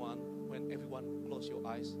first one, when everyone close your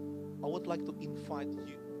eyes, I would like to invite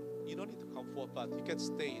you. You don't need to come forward, but you can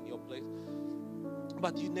stay in your place.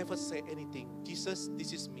 But you never say anything. Jesus,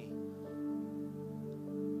 this is me.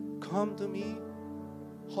 Come to me.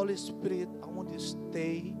 Holy Spirit, I want you to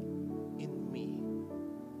stay in me.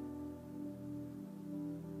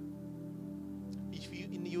 If you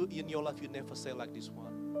in your life you never say like this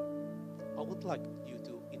one, I would like you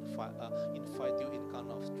to invite you in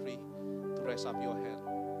count of 3 to raise up your hand.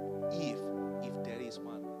 if there is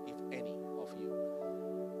one, if any of you.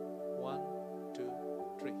 1, 2,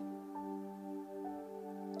 3.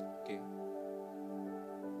 Okay.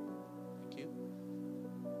 Thank you.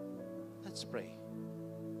 Let's pray.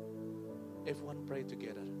 Everyone pray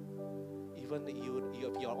together. Even you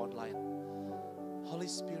if you are online. Holy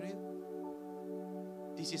Spirit,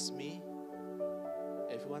 this is me.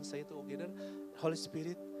 Everyone say it together. Holy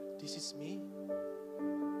Spirit, this is me.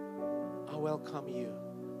 I welcome you.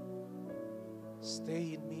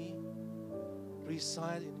 Stay in me.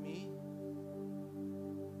 Reside in me.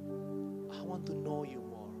 I want to know you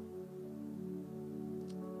more.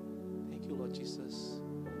 Thank you, Lord Jesus.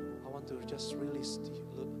 I want to just release,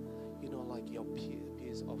 like your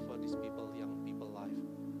peace over these people, young people life,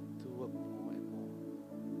 to work more and more.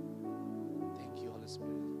 Thank you, Holy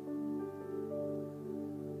Spirit.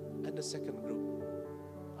 And the second group,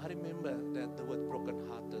 I remember that the word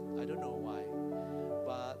broken-hearted. I don't know why,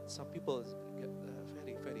 but some people get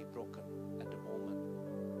very, very broken at the moment.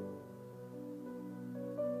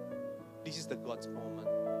 This is the God's moment.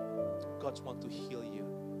 God wants to heal you.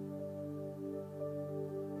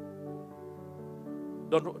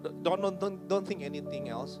 Don't think anything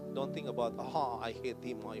else. Don't think about, I hate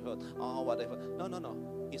him, I hurt, whatever.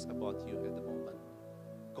 No. It's about you at the moment.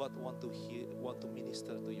 God want to heal, want to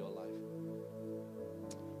minister to your life.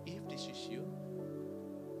 If this is you,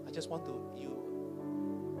 I just want you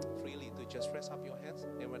freely to just raise up your hands.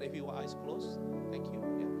 And whenever your eyes closed, thank you.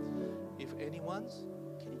 Yeah. If anyone's,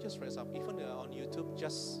 can you just raise up? Even on YouTube,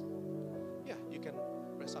 you can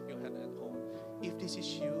raise up your hand at home. If this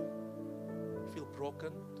is you, feel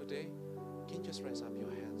broken today, can you just raise up your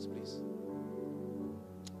hands, please?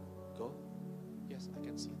 Go. Yes, I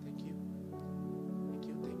can see. Thank you.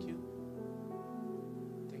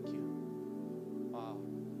 Thank you. Wow.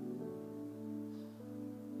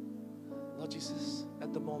 Lord Jesus,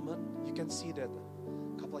 at the moment, you can see that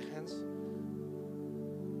a couple of hands,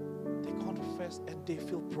 they confess and they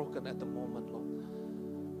feel broken at the moment, Lord.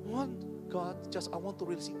 God, I want to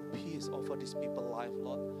release peace over these people's life,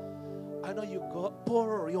 Lord. I know you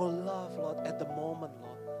pour your love, Lord, at the moment,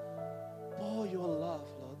 Lord. Pour your love,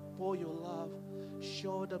 Lord. Pour your love.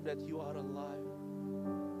 Show them that you are alive.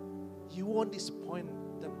 You won't disappoint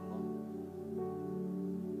them, Lord.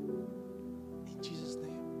 In Jesus'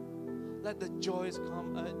 name. Let the joys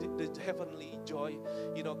come, the heavenly joy,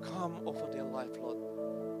 come over their life, Lord.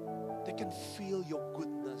 They can feel your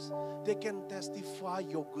goodness. They can testify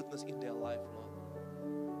your goodness in their life,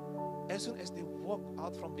 Lord. As soon as they walk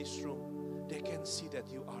out from this room, they can see that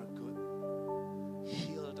you are good.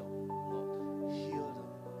 Heal them, Lord. Heal them.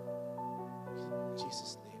 In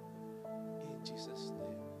Jesus' name. In Jesus'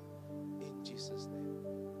 name. In Jesus' name.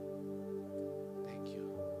 Thank you,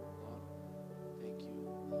 Lord. Thank you.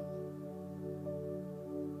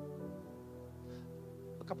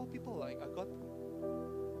 A couple people I got.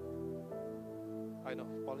 I know.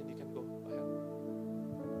 Pauline, you can go ahead.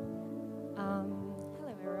 Hello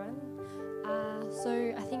everyone. So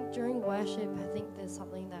I think during worship, I think there's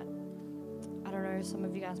something that, I don't know, some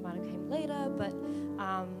of you guys might have came later, but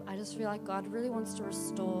I just feel like God really wants to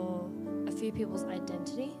restore a few people's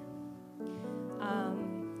identity. I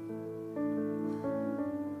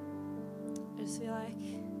just feel like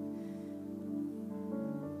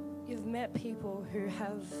you've met people who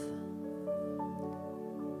have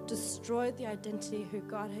destroyed the identity who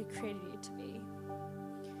God had created you to be.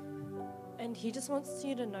 And He just wants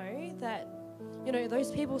you to know that,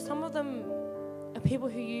 those people, some of them are people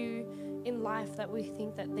who in life that we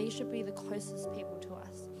think that they should be the closest people to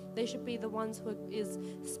us. They should be the ones who is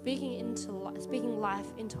speaking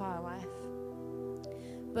life into our life.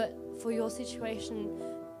 But for your situation,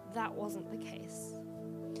 that wasn't the case.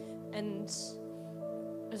 And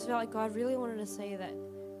I just felt like God really wanted to say that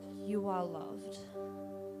you are loved.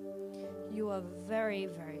 You are very,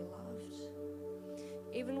 very loved.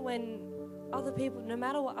 Even when other people, no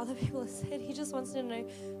matter what other people have said, He just wants you to know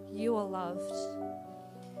you are loved.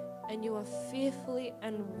 And you are fearfully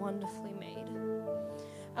and wonderfully made.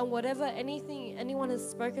 And whatever anyone has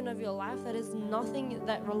spoken of your life that is nothing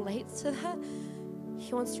that relates to that,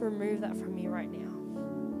 He wants to remove that from you right now.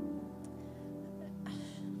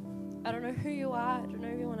 I don't know who you are. I don't know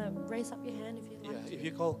if you want to raise up your hand if you'd like to. If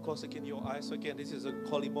you close again your eyes. So again, this is a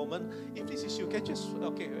holy moment. If this is you, can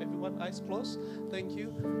everyone eyes closed. Thank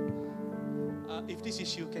you. If this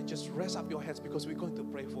is you, can just raise up your hands because we're going to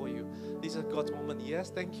pray for you. This is God's moment. Yes,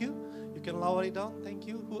 thank you. You can lower it down. Thank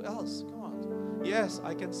you. Who else? Come on. Yes,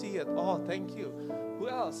 I can see it. Oh, thank you. Who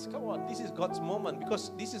else? Come on. This is God's moment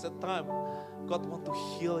because this is a time God wants to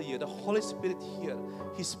heal you. The Holy Spirit here.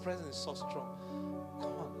 His presence is so strong.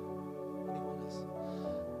 Come on. Anyone else?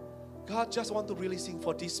 God just want to releasing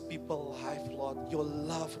for these people life, Lord. Your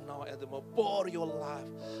love now at the moment. Pour your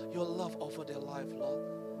love over their life, Lord.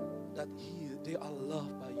 That they are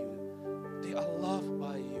loved by you. They are loved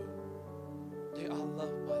by you. They are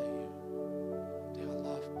loved by you. They are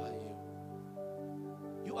loved by you.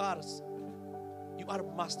 You are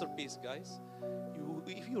a masterpiece, guys.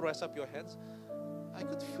 If you raise up your hands, I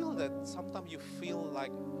could feel that sometimes you feel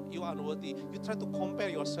like you are unworthy. You try to compare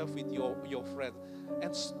yourself with your friend,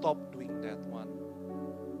 and stop doing that one.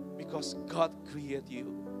 Because God created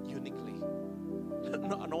you uniquely.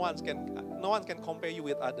 No one can compare you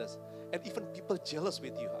with others. And even people jealous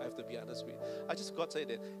with you, I have to be honest with you. I just got to say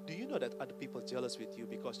that, do you know that other people jealous with you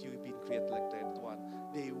because you've been created like that one?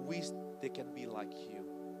 They wish they can be like you,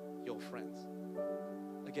 your friends.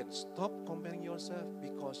 Again, stop comparing yourself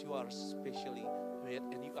because you are specially made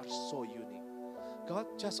and you are so unique. God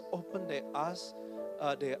just open their eyes,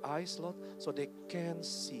 Lord, so they can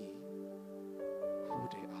see who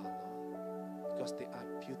they are, Lord. Because they are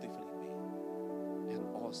beautifully made and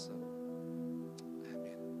awesome.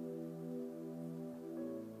 Amen.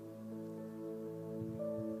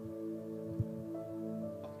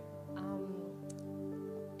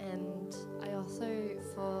 And I also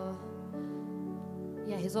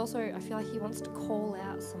I feel like he wants to call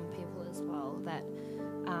out some people as well that,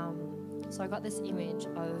 so I got this image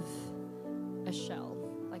of a shell,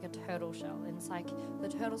 like a turtle shell, and it's like the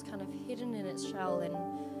turtle's kind of hidden in its shell and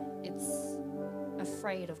it's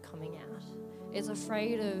afraid of coming out. It's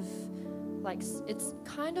afraid of, like, it's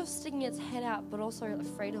kind of sticking its head out, but also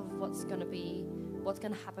afraid of what's going to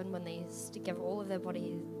happen when they stick all of their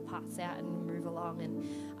body parts out and move along. And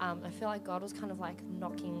I feel like God was kind of like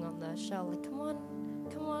knocking on the shell, like, come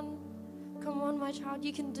on, my child,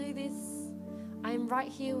 you can do this. I'm right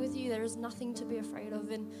here with you. There is nothing to be afraid of.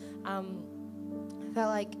 And I felt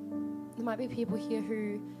like there might be people here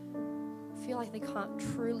who feel like they can't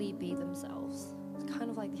truly be themselves. It's kind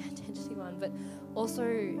of like the identity one, but also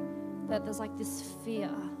that there's like this fear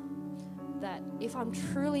that if I'm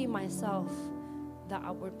truly myself, that I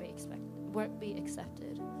won't be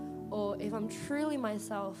accepted. Or if I'm truly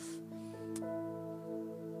myself,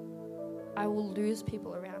 I will lose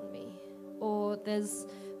people around me. Or there's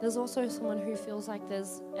also someone who feels like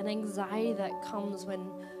there's an anxiety that comes when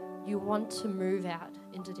you want to move out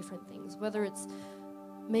into different things, whether it's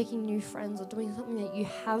making new friends or doing something that you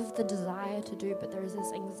have the desire to do, but there is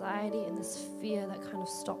this anxiety and this fear that kind of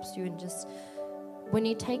stops you, and just when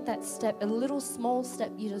you take that step, a little small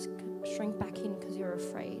step, you just shrink back in because you're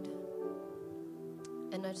afraid.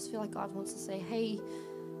 And I just feel like God wants to say, hey,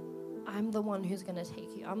 I'm the one who's going to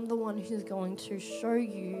take you. I'm the one who's going to show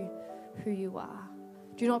you who you are.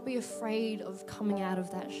 Do not be afraid of coming out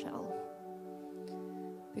of that shell.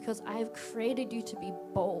 Because I have created you to be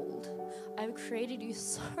bold. I've created you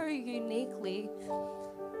so uniquely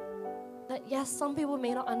that, yes, some people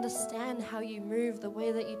may not understand how you move, the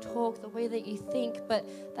way that you talk, the way that you think, but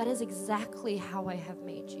that is exactly how I have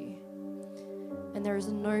made you. And there is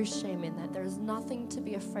no shame in that. There is nothing to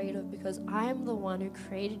be afraid of, because I am the one who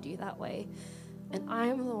created you that way. And I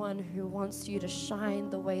am the one who wants you to shine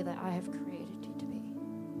the way that I have created you to be.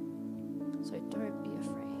 So don't be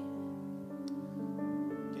afraid.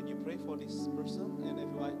 Can you pray for this person? And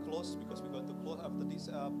everyone close, because we're going to close after this.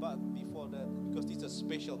 But before that, because this is a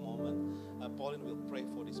special moment, Pauline will pray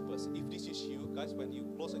for this person. If this is you, guys, when you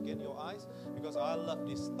close again your eyes, because I love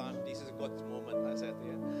this time. This is a God's moment, I said,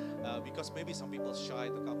 yeah. Because maybe some people shy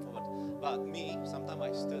to come forward. But me, sometimes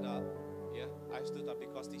I stood up. Yeah, I stood up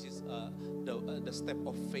because this is the step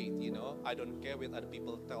of faith. You know, I don't care what other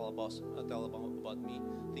people tell about me,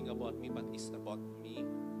 think about me, but it's about me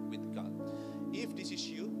with God. If this is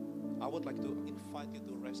you, I would like to invite you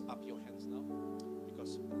to raise up your hands now,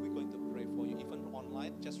 because we're going to pray for you. Even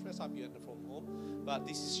online, just raise up your hand from home. But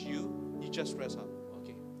this is you, you just raise up.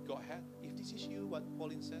 Okay, go ahead. If this is you, what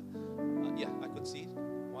Pauline said, yeah, I could see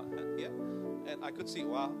one hand, yeah, and I could see,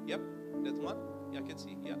 wow, yep, that one, yeah, I can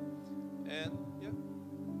see, yeah. And yeah.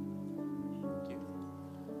 Okay.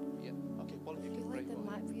 Yeah. Okay, Paul, you can pray. I feel like there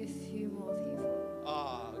might be a few more people.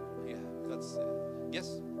 Yeah, that's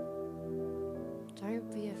yes. Don't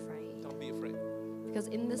be afraid. Don't be afraid. Because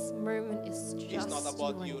in this moment, it's not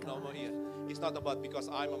about you, no more. Yeah. It's not about because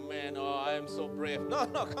I'm a man or I am so brave. No,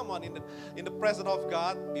 come on. In the presence of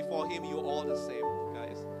God, before Him, you're all the same,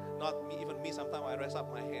 guys. Not me. Even me, sometimes I raise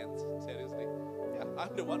up my hands. Seriously. Yeah,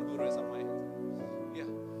 I'm the one who raises up my hands. Yeah.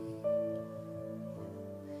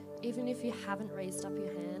 Even if you haven't raised up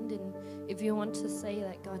your hand, and if you want to say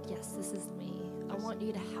that, God, yes, this is me. I want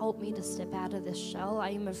you to help me to step out of this shell. I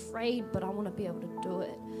am afraid, but I want to be able to do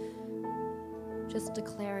it. Just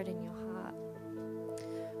declare it in your heart.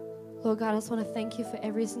 Lord God, I just want to thank you for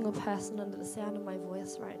every single person under the sound of my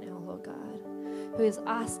voice right now, Lord God, who is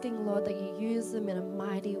asking, Lord, that you use them in a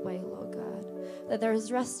mighty way, Lord God, that there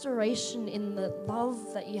is restoration in the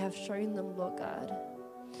love that you have shown them, Lord God,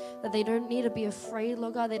 that they don't need to be afraid,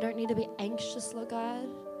 Lord God, they don't need to be anxious, Lord God,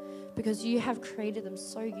 because you have created them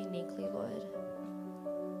so uniquely, Lord.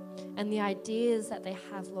 And the ideas that they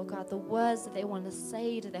have, Lord God, the words that they want to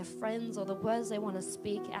say to their friends or the words they want to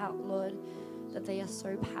speak out, Lord, that they are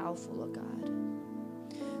so powerful, Lord God.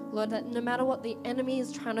 Lord, that no matter what the enemy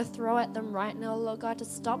is trying to throw at them right now, Lord God, to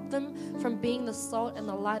stop them from being the salt and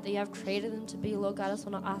the light that you have created them to be, Lord God, I just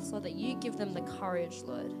want to ask, Lord, that you give them the courage,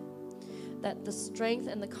 Lord, that the strength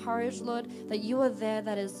and the courage, Lord, that you are there,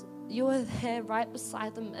 you are there right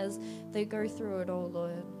beside them as they go through it all,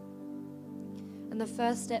 Lord. And the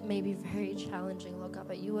first step may be very challenging, Lord God,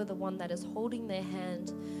 but you are the one that is holding their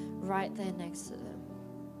hand right there next to them.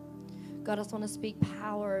 God, I just want to speak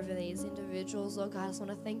power over these individuals, Lord God. I just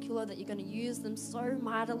want to thank you, Lord, that you're going to use them so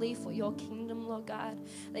mightily for your kingdom, Lord God.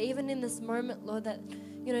 That even in this moment, Lord, that,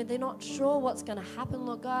 they're not sure what's going to happen,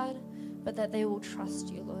 Lord God, but that they will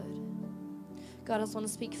trust you, Lord. God, I just want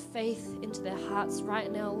to speak faith into their hearts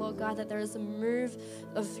right now, Lord God, that there is a move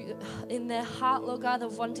in their heart, Lord God,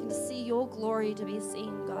 of wanting to see your glory to be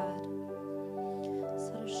seen, God.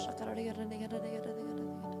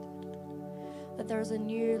 That there is a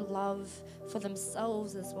new love for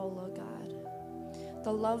themselves as well, Lord God.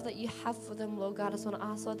 The love that you have for them, Lord God, I just want to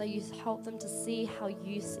ask, Lord, that you help them to see how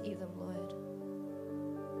you see them, Lord.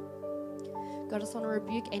 God, I just want to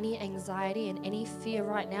rebuke any anxiety and any fear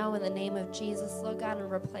right now in the name of Jesus, Lord God,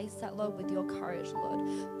 and replace that, Lord, with your courage,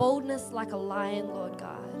 Lord. Boldness like a lion, Lord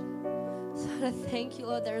God. So I thank you,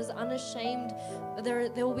 Lord, they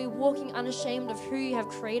will be walking unashamed of who you have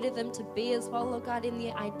created them to be as well, Lord God, in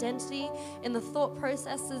the identity, in the thought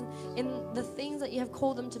processes, in the things that you have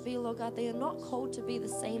called them to be, Lord God. They are not called to be the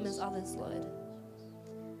same as others, Lord.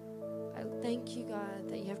 I thank you, God,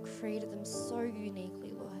 that you have created them so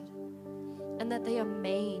uniquely, Lord, and that they are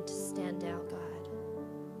made to stand out, God.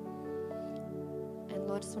 And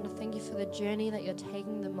Lord, I just want to thank you for the journey that you're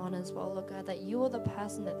taking them on as well, Lord God, that you are the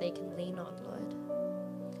person that they can lean on, Lord.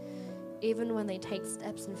 Even when they take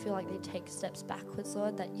steps and feel like they take steps backwards,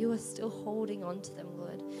 Lord, that you are still holding on to them,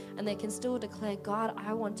 Lord. And they can still declare, God,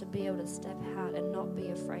 I want to be able to step out and not be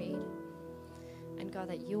afraid. And God,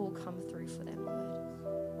 that you will come through for them, Lord.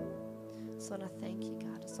 So I want to thank you,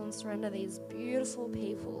 God. I just want to surrender these beautiful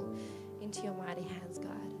people into your mighty hands,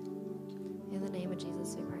 God. In the name of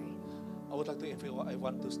Jesus, we pray. I would like to invite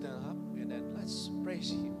everyone to stand up and then let's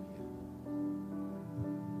praise Him.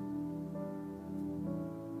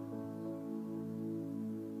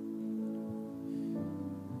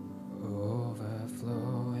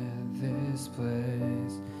 Overflow in this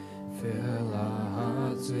place. Fill our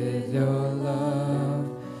hearts with your love.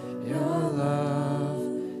 Your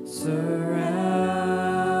love surrounds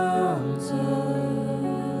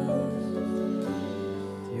us.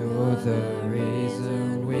 You're the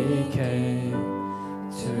reason we came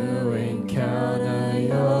to encounter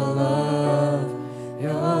your love.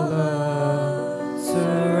 Your love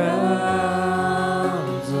surrounds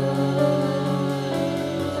us.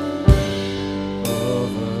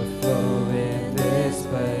 Overflow in this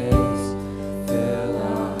place. Fill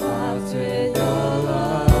our hearts with your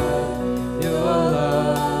love. Your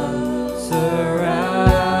love surrounds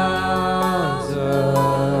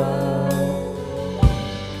us.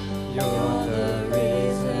 You're the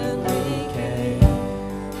reason we came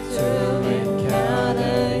to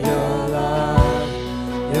encounter your love.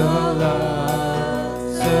 Your love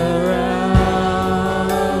surrounds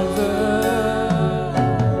us.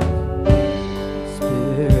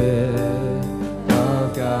 Spirit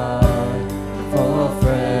of God, fall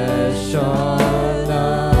fresh on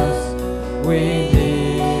us. We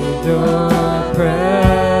need your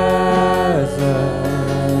presence.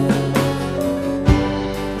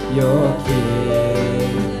 Your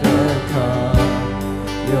kingdom come,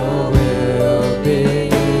 your will be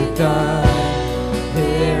done,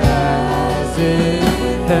 here as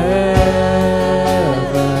in heaven.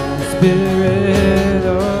 Spirit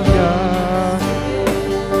of God,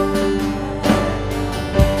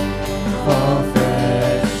 fall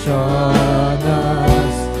fresh on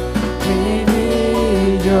us. We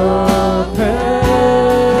need your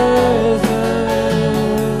presence.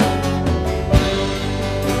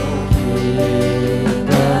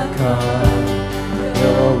 Kingdom come,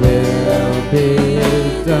 your will be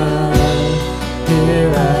done,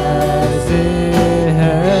 here as in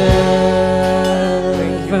heaven.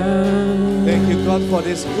 Thank you, God, for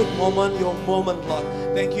this good moment, your moment, Lord.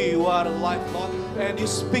 Thank you, you are alive, Lord. and you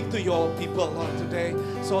speak to your people, Lord, today.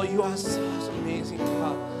 So you are such amazing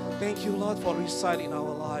God. Thank you, Lord, for reside in our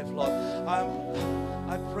life, Lord.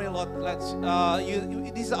 I pray, Lord,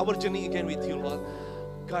 this is our journey again with you, Lord.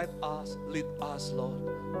 Guide us, lead us, Lord,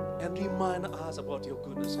 and remind us about your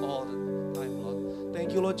goodness all the time, Lord.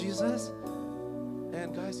 Thank you, Lord Jesus.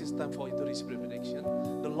 And guys, it's time for you to receive the benediction.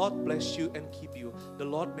 The Lord bless you and keep you. The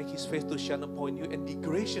Lord make His face to shine upon you and be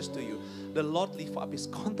gracious to you. The Lord lift up His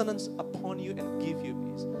countenance upon you and give you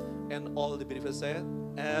peace. And all the believers said,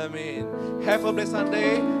 Amen. Have a blessed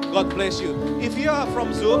Sunday. God bless you. If you are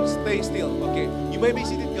from Zoom, stay still. Okay, you may be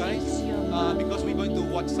seated, guys, because we're going to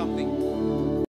watch something.